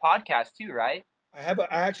producing, you have a podcast too, right? I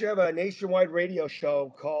actually have a nationwide radio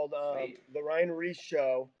show called Sweet. the Ryan Ries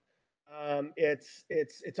Show.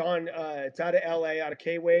 It's out of LA, out of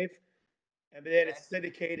K Wave, and then Okay. it's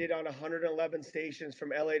syndicated on 111 stations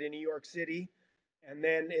from LA to New York City, and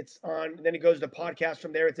then then it goes to podcast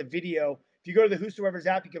from there. It's a video. If you go to the Whosoever's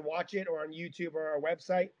app, you can watch it, or on YouTube or our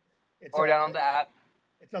website. It's Or a down on the app.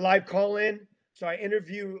 it's a live call in. So I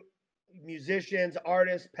interview musicians,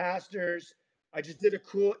 artists, pastors. I just did a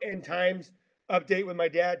cool end times update with my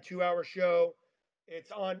dad, 2 hour show. It's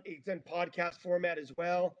in podcast format as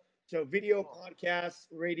well. So video, Cool. podcasts,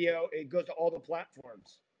 radio, it goes to all the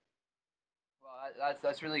platforms. Well,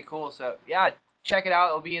 that's really cool. So yeah, check it out.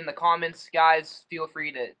 It'll be in the comments, guys. Feel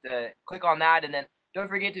free to click on that, and then don't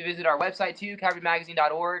forget to visit our website too,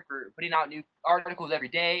 calvarymagazine.org. We're putting out new articles every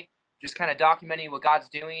day, just kind of documenting what God's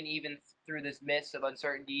doing, even through this midst of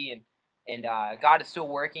uncertainty, and God is still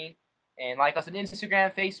working. And like us on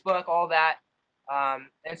Instagram, Facebook, all that.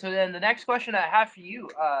 And so then the next question I have for you,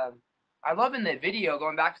 I love in the video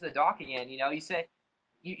going back to the doc again. You say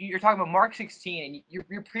you're talking about Mark 16, and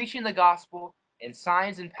you're preaching the gospel, and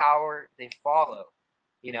signs and power they follow,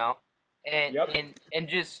 you know, and Yep. and and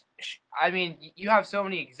just I mean, you have so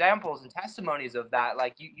many examples and testimonies of that.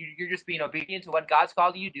 Like you're just being obedient to what God's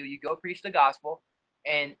called you to do. You go preach the gospel,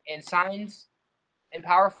 and signs and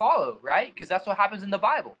power follow, right? Because that's what happens in the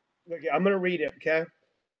Bible. Okay, I'm going to read it, okay?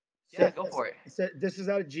 Yeah, go for it. This is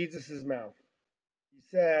out of Jesus' mouth. He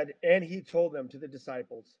said, and he told them to the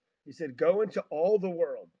disciples, he said, go into all the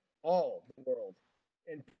world,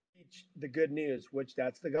 and preach the good news, which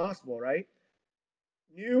that's the gospel, right?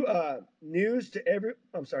 News to every.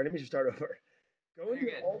 I'm sorry. Let me just start over. Go No, you're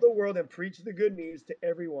into good. all the world and preach the good news to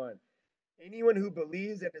everyone. Anyone who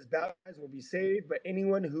believes and is baptized will be saved, but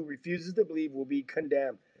anyone who refuses to believe will be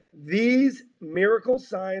condemned. These miracle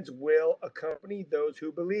signs will accompany those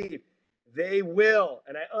who believe. They will,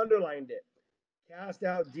 and I underlined it. cast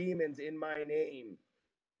out demons in my name.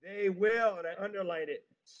 They will, and I underline it,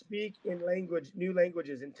 speak in new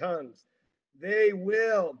languages and tongues. They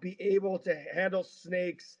will be able to handle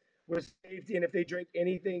snakes with safety, and if they drink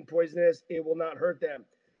anything poisonous, it will not hurt them.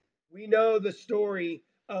 We know the story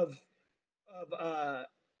of uh,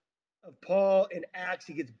 of Paul in Acts.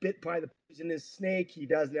 He gets bit by the poisonous snake. He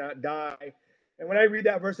does not die. And when I read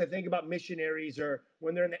that verse, I think about missionaries or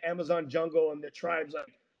when they're in the Amazon jungle and the tribe's like,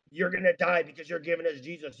 "You're gonna die because you're giving us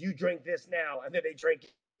Jesus. You drink this now," and then they drink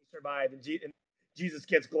it, they survive, and Jesus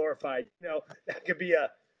gets glorified. That could be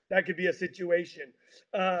a situation.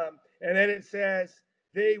 And then it says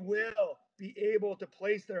they will be able to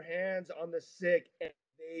place their hands on the sick and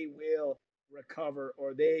they will recover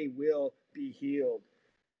or they will be healed.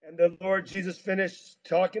 And the Lord Jesus finished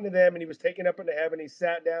talking to them, and he was taken up into heaven. He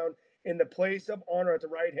sat down in the place of honor at the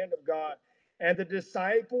right hand of God. And the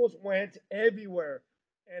disciples went everywhere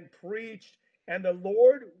and preached, and the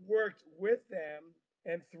Lord worked with them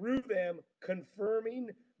and through them, confirming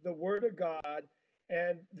the word of God,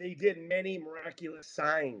 and they did many miraculous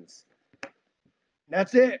signs.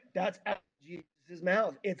 That's it. That's out of Jesus'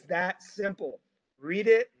 mouth. It's that simple. Read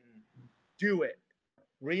it, do it.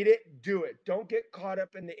 Read it, do it. Don't get caught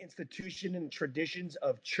up in the institution and traditions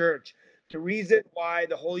of church. The reason why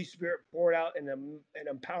the Holy Spirit poured out in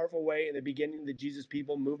a powerful way in the beginning of the Jesus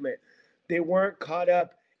People movement, they weren't caught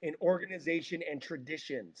up in organization and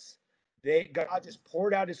traditions. God just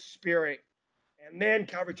poured out his spirit, and then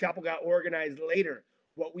Calvary Chapel got organized later.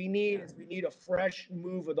 What we need a fresh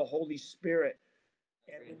move of the Holy Spirit.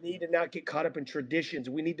 And we need to not get caught up in traditions.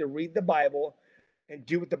 We need to read the Bible and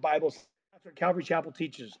do what the Bible says. That's what Calvary Chapel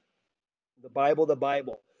teaches. The Bible, the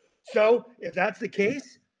Bible. So if that's the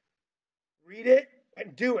case, read it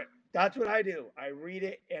and do it. That's what I do. I read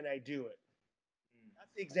it and I do it.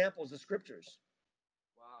 That's the examples of scriptures.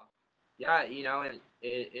 Wow. Yeah, and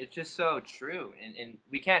it's just so true, and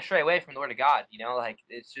we can't stray away from the word of God. Like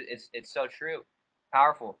it's so true,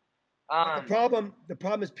 powerful. But the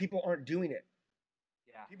problem is people aren't doing it.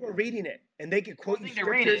 Yeah. People are reading it and they could quote One you thing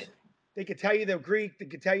to read it. scriptures. They could tell you the Greek, they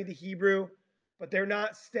could tell you the Hebrew, but they're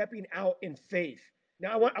not stepping out in faith.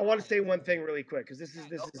 Now I want to say one thing really quick because this Yeah, is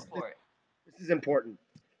this go is for it. this is important.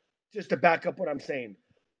 Just to back up what I'm saying.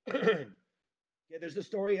 Yeah, there's the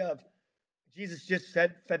story of Jesus just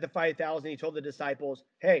fed the 5,000. He told the disciples,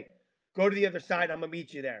 "Hey, go to the other side. I'm gonna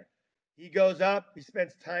meet you there." He goes up. He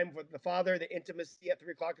spends time with the Father, the intimacy at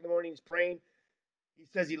 3 o'clock in the morning. He's praying. He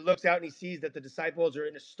says he looks out and he sees that the disciples are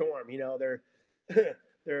in a storm. They're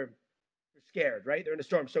they're scared, right? They're in a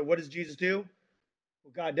storm. So what does Jesus do?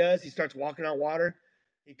 What God does? He starts walking on water.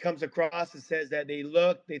 He comes across and says that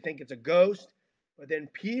they think it's a ghost, but then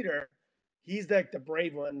Peter, he's like the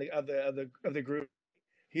brave one of the group.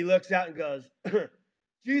 He looks out and goes,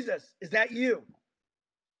 "Jesus, is that you?"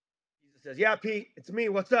 Jesus says, "Yeah, Pete, it's me.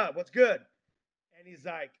 What's up? What's good?" And he's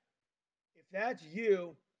like, "If that's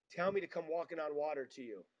you, tell me to come walking on water to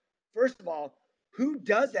you." First of all, who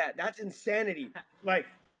does that? That's insanity. Like,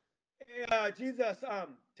 "Hey, Jesus,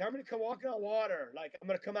 tell me to come walking on water. Like, I'm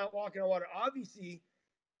gonna come out walking on water." Obviously,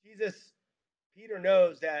 Peter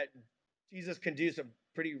knows that Jesus can do some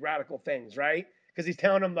pretty radical things, right? Because he's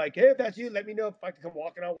telling him like, "Hey, if that's you, let me know if I can come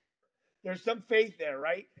walking on." There's some faith there,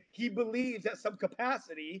 right? He believes at some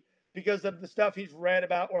capacity because of the stuff he's read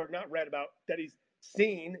about or not read about that he's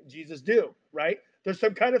seen Jesus do, right? There's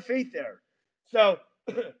some kind of faith there. So,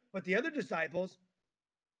 but the other disciples,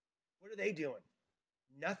 what are they doing?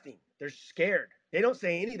 Nothing. They're scared. They don't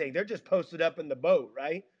say anything. They're just posted up in the boat,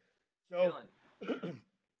 right? So,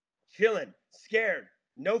 chilling, scared,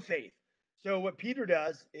 no faith. So what Peter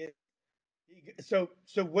does is so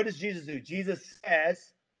what does Jesus do? Jesus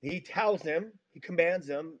says, he tells him, he commands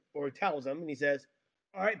him or tells him, and he says,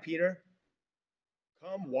 "All right, Peter,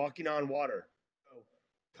 come walking on water." So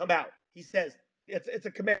come out. He says, it's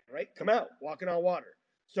a command, right? Come out, walking on water.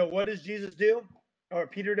 So what does Jesus do? Or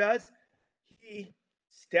Peter does? He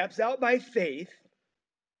steps out by faith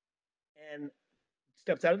and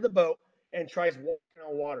steps out of the boat and tries walking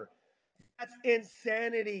on water. That's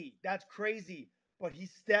insanity. That's crazy. But he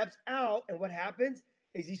steps out, and what happens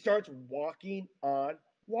is he starts walking on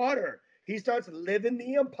water. He starts living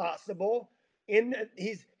the impossible.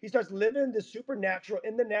 He starts living the supernatural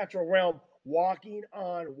in the natural realm, walking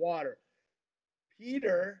on water.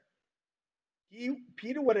 Peter,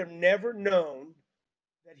 Peter would have never known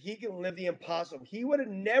that he can live the impossible. He would have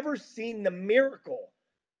never seen the miracle,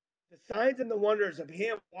 the signs and the wonders of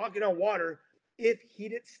him walking on water if he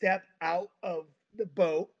didn't step out of the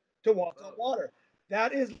boat to walk on water.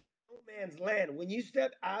 That is no man's land. When you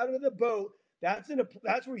step out of the boat, that's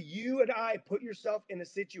where you and I put yourself in a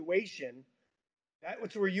situation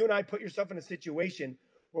That's where you and I put yourself in a situation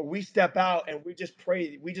where we step out and we just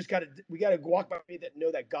pray. We gotta walk by faith that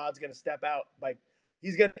know that God's gonna step out. Like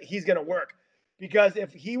he's gonna work. Because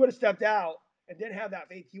if he would have stepped out and didn't have that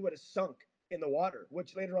faith, he would have sunk in the water,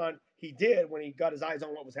 which later on he did when he got his eyes on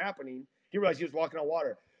what was happening. He realized he was walking on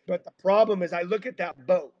water. But the problem is I look at that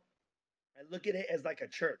boat. I look at it as like a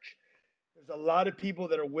church. There's a lot of people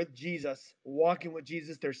that are with Jesus, walking with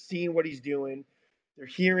Jesus. They're seeing what he's doing. They're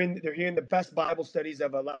hearing the best Bible studies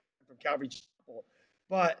of a lot from Calvary Chapel.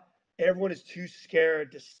 But everyone is too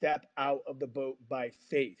scared to step out of the boat by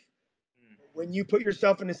faith. When you put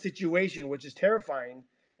yourself in a situation which is terrifying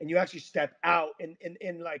and you actually step out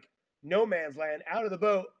in like no man's land out of the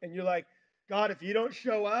boat and you're like, God, if you don't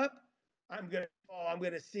show up, I'm going to fall, I'm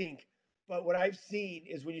going to sink. But what I've seen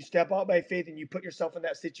is when you step out by faith and you put yourself in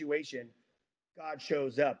that situation, God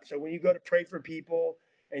shows up. So when you go to pray for people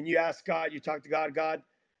and you ask God, you talk to God, God,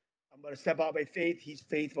 I'm going to step out by faith. He's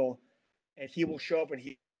faithful and he will show up and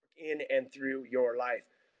he in and through your life.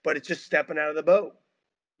 But it's just stepping out of the boat.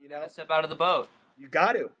 You gotta step out of the boat. You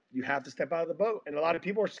got to. You have to step out of the boat. And a lot of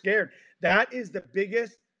people are scared. That is the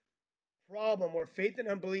biggest problem where faith and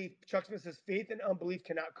unbelief, Chuck Smith says, faith and unbelief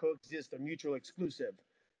cannot coexist. They're mutually exclusive.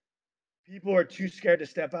 People are too scared to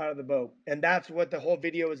step out of the boat. And that's what the whole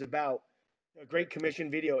video is about. The Great Commission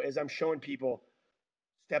video is I'm showing people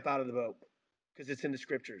step out of the boat because it's in the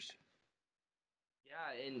scriptures.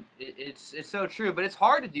 Yeah, and it's so true, but it's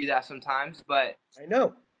hard to do that sometimes. But I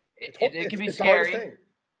know. it can be It's the hardest scary thing.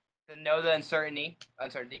 to know the uncertainty.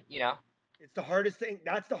 You know. It's the hardest thing.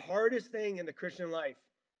 That's the hardest thing in the Christian life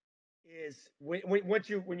is when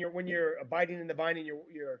you're abiding in the vine and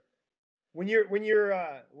when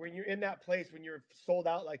you're in that place when you're sold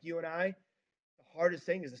out like you and I, the hardest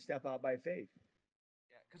thing is to step out by faith.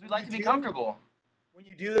 Yeah, because we like to be comfortable. When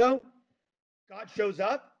you do though, God shows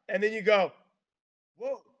up and then you go,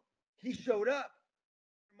 whoa, he showed up.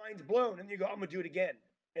 Your mind's blown, and you go, I'm gonna do it again.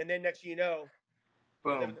 And then next thing you know,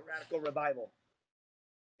 you're living the radical revival.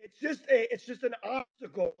 It's just an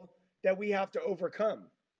obstacle that we have to overcome.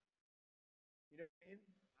 You know what I mean?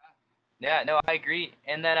 Yeah, no, I agree.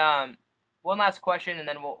 And then one last question, and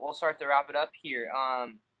then we'll start to wrap it up here.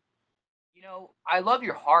 You know, I love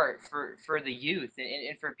your heart for the youth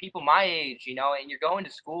and for people my age. You know, and you're going to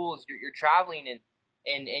schools, you're traveling,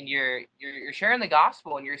 and you're sharing the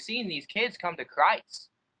gospel, and you're seeing these kids come to Christ.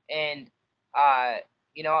 And uh,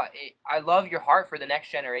 you know, I love your heart for the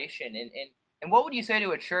next generation. And what would you say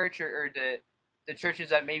to a church or the churches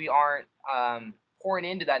that maybe aren't pouring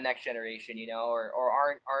into that next generation, you know, or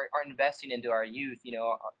aren't investing into our youth, you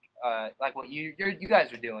know, like what you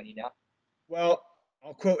guys are doing, you know? Well,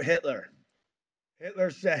 I'll quote Hitler.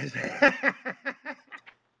 Hitler says, I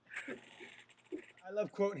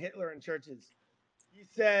love quoting Hitler in churches. He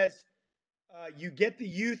says, you get the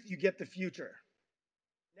youth, you get the future.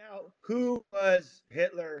 Now, who was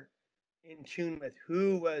Hitler in tune with?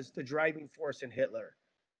 Who was the driving force in Hitler?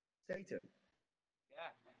 Satan.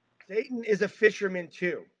 Yeah. Satan is a fisherman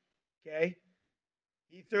too. Okay.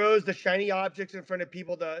 He throws the shiny objects in front of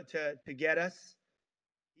people to get us.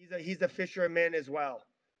 He's a fisherman as well.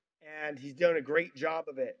 And he's done a great job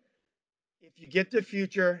of it. If you get the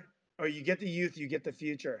future or you get the youth, you get the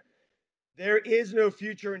future. There is no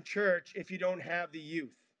future in church if you don't have the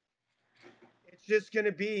youth. It's just going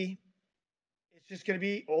to be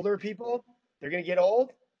older people. They're going to get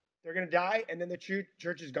old. They're going to die, and then the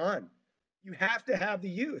church is gone. You have to have the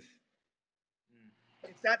youth.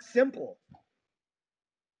 It's that simple.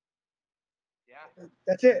 Yeah.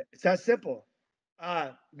 That's it. It's that simple.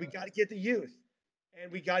 We got to get the youth,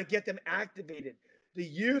 and we got to get them activated. The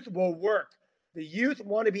youth will work. The youth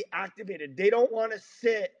want to be activated. They don't want to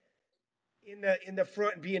sit in the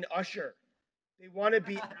front and be an usher. They want to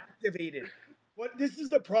be activated. What this is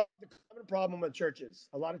the common problem with churches.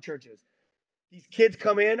 A lot of churches. These kids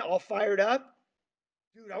come in all fired up.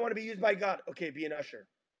 Dude, I want to be used by God. Okay, be an usher.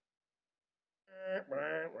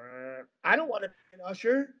 I don't want to be an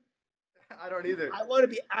usher. I don't either. I want to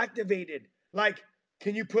be activated. Like,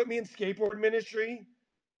 can you put me in skateboard ministry?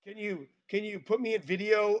 Can you put me in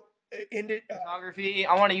video Photography.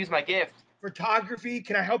 I want to use my gift. photography?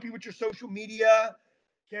 Can I help you with your social media?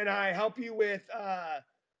 Can I help you with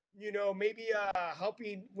maybe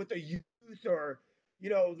helping with the youth or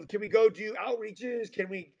can we go do outreaches? Can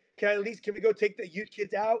we go take the youth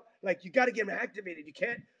kids out? Like you got to get them activated. You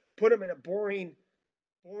can't put them in a boring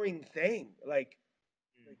thing. Like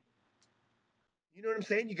you know what I'm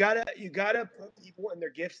saying? You gotta put people in their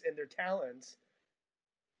gifts and their talents,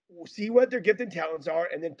 see what their gift and talents are,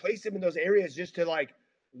 and then place them in those areas just to like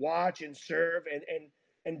watch and serve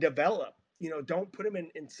and develop. Don't put them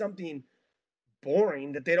in something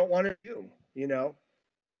boring that they don't want to do, you know.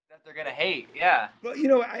 That they're gonna hate. Yeah. But you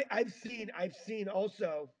know, I've seen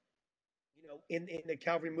also, you know, in the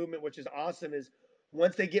Calvary movement, which is awesome, is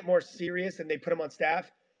once they get more serious and they put them on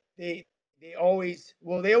staff, they they always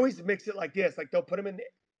mix it like this, like they'll put them in the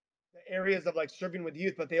areas of like serving with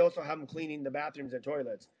youth, but they also have them cleaning the bathrooms and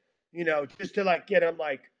toilets, you know, just to like get them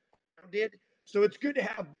like grounded. So it's good to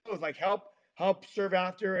have both, like help serve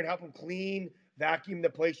after and help them clean, vacuum the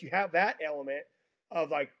place. You have that element of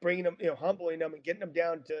like bringing them, you know, humbling them and getting them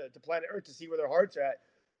down to planet Earth to see where their hearts are at.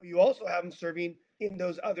 But you also have them serving in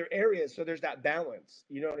those other areas, so there's that balance.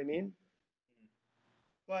 You know what I mean?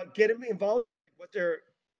 But get them involved in what they're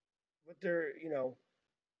you know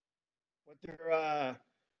what they're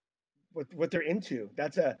what they're into.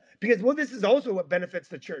 That's a because well, this is also what benefits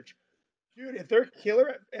the church, dude. If they're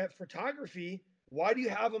killer at photography, why do you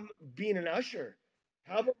have them being an usher?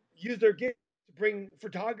 Have them use their gift to bring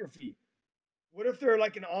photography. What if they're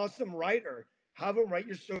like an awesome writer? Have them write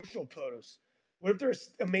your social posts. What if they're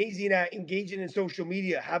amazing at engaging in social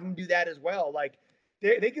media? Have them do that as well. Like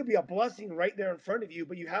they could be a blessing right there in front of you,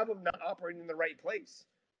 but you have them not operating in the right place.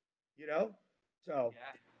 You know, so.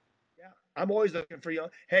 Yeah. Yeah, I'm always looking for young.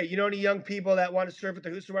 Hey, you know any young people that want to serve at the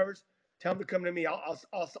Whosoever's? Tell them to come to me.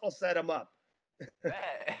 I'll set them up.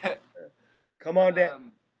 Bet. Come on down.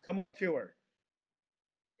 um, Come on tour.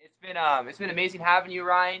 it's been amazing having you,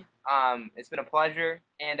 Ryan. It's been a pleasure.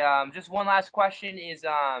 And just one last question is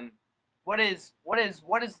what is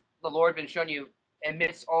the Lord been showing you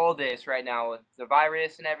amidst all this right now with the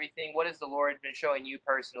virus and everything? What has the Lord been showing you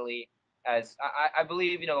personally? As I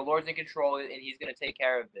believe, the Lord's in control and He's going to take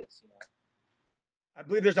care of this. I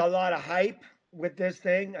believe there's a lot of hype with this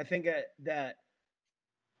thing. I think that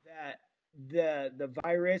the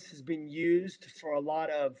virus has been used for a lot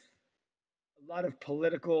of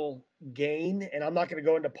political gain, and I'm not going to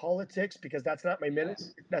go into politics because that's not my Yeah,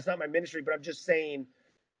 ministry. That's not my ministry. But I'm just saying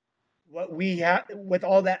what we have. With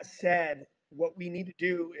all that said, what we need to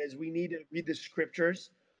do is we need to read the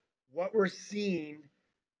scriptures. What we're seeing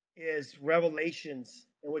is revelations,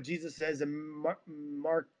 and what Jesus says in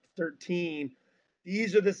Mark 13.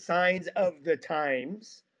 These are the signs of the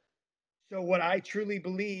times. So what I truly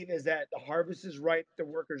believe is that the harvest is ripe, the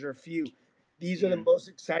workers are few. These are the mm, most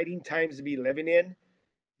exciting times to be living in.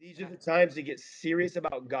 These are yeah, the times to get serious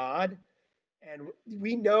about God. And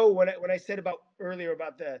we know when I said about earlier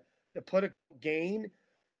about the political gain,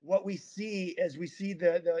 what we see is we see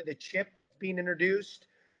the chip being introduced.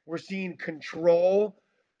 We're seeing control.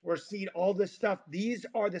 We're seeing all this stuff. These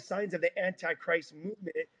are the signs of the Antichrist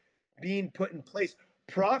movement being put in place.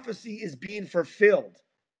 Prophecy is being fulfilled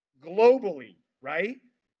globally, right?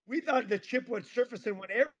 We thought the chip would surface in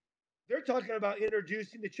whenever. They're talking about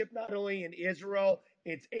introducing the chip not only in Israel,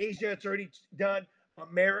 it's Asia, it's already done,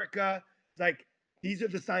 America. It's like these are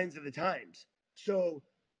the signs of the times. So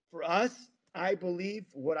for us, I believe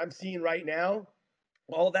what I'm seeing right now,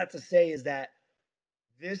 all that to say is that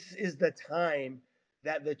this is the time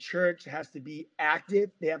that the church has to be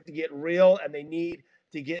active. They have to get real and they need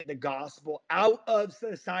to get the gospel out of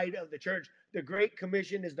the side of the church. The Great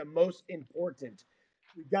Commission is the most important.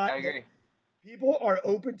 We I got the agree. people are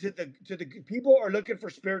open to the people are looking for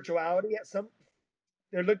spirituality at some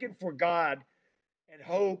they're looking for God and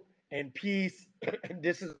hope and peace. And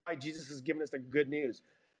this is why Jesus has given us the good news.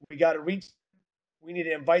 We got to reach, we need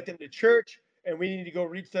to invite them to church, and we need to go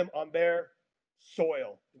reach them on their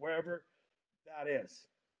soil, wherever that is.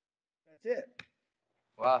 That's it.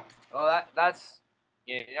 Well, that's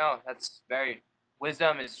that's very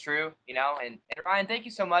wisdom is true, and Ryan, thank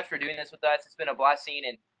you so much for doing this with us. It's been a blessing,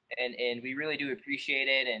 and we really do appreciate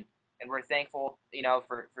it, and we're thankful,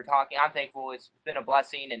 for talking. I'm thankful. It's been a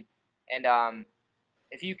blessing, and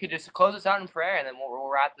if you could just close us out in prayer, and then we'll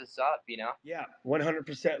wrap this up. Yeah,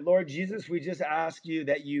 100%. Lord Jesus, we just ask you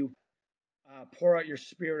that you pour out your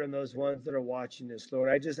spirit on those ones that are watching this, Lord.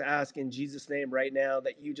 I just ask in Jesus' name right now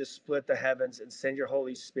that you just split the heavens and send your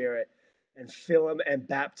Holy Spirit and fill them and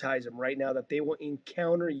baptize them right now, that they will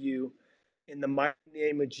encounter you in the mighty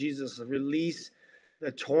name of Jesus. Release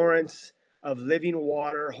the torrents of living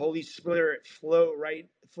water, Holy Spirit, flow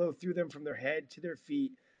through them from their head to their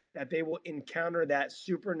feet, that they will encounter that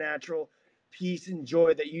supernatural peace and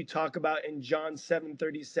joy that you talk about in John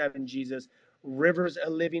 7:37, Jesus. Rivers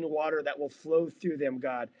of living water that will flow through them,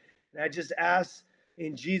 God. And I just ask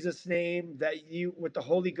in Jesus' name that you, with the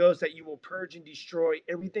Holy Ghost, that you will purge and destroy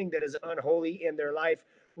everything that is unholy in their life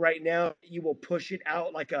right now. You will push it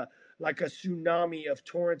out like a tsunami of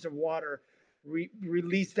torrents of water.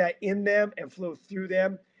 Release that in them and flow through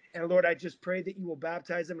them. And Lord, I just pray that you will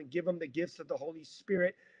baptize them and give them the gifts of the Holy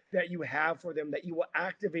Spirit that you have for them, that you will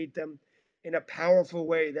activate them in a powerful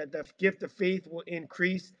way, that the gift of faith will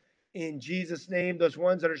increase in Jesus' name. Those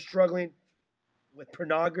ones that are struggling with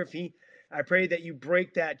pornography, I pray that you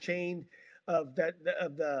break that chain of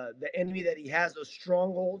the enemy, that he has those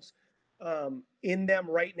strongholds in them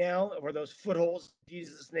right now, or those footholds in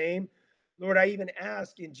Jesus' name. Lord, I even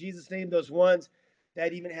ask in Jesus' name, those ones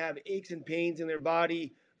that even have aches and pains in their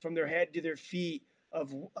body from their head to their feet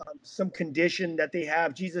of some condition that they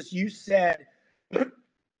have. Jesus, you said,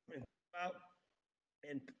 out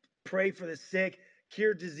and pray for the sick,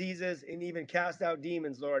 cure diseases, and even cast out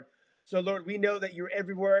demons, Lord. So, Lord, we know that you're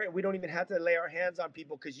everywhere, and we don't even have to lay our hands on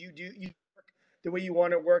people, because you work the way you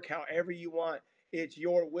want to work, however you want. It's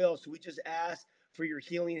your will. So we just ask for your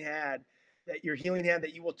healing hand, that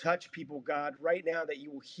you will touch people, God, right now, that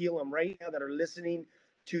you will heal them right now that are listening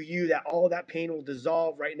to you, that all of that pain will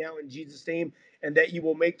dissolve right now in Jesus' name, and that you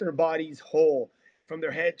will make their bodies whole from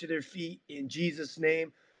their head to their feet in Jesus'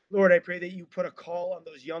 name. Lord, I pray that you put a call on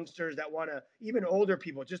those youngsters that want to, even older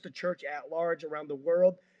people, just the church at large around the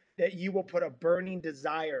world, that you will put a burning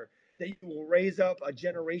desire, that you will raise up a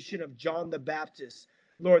generation of John the Baptist,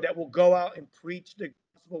 Lord, that will go out and preach the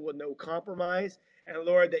gospel with no compromise. And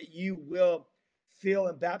Lord, that you will fill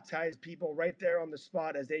and baptize people right there on the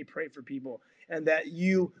spot as they pray for people, and that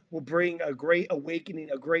you will bring a great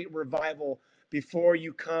awakening, a great revival before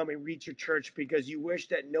you come and reach your church, because you wish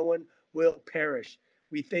that no one will perish.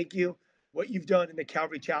 We thank you what you've done in the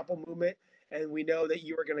Calvary Chapel movement, and we know that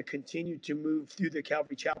you are going to continue to move through the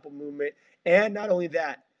Calvary Chapel movement, and not only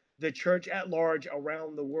that, the church at large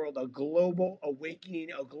around the world, a global awakening,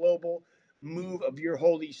 a global move of your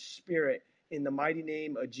Holy Spirit, in the mighty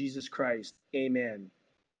name of Jesus Christ. Amen.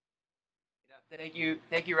 Thank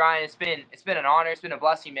you, Ryan. It's been an honor. It's been a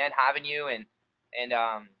blessing, man, having you, and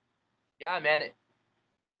yeah, man.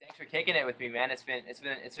 Thanks for kicking it with me, man. It's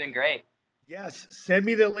been great. Yes, send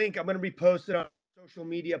me the link. I'm going to repost it on social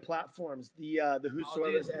media platforms, the I'll do.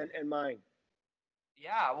 whosoever's and mine.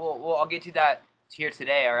 Yeah, I'll get you that here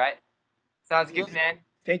today. All right. Sounds good, Please. man.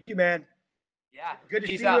 Thank you, man. Yeah. Good to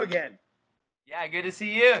Peace see you out. again. Yeah, good to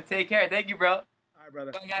see you. Take care. Thank you, bro. All right,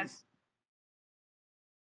 brother. Bye, guys. Peace.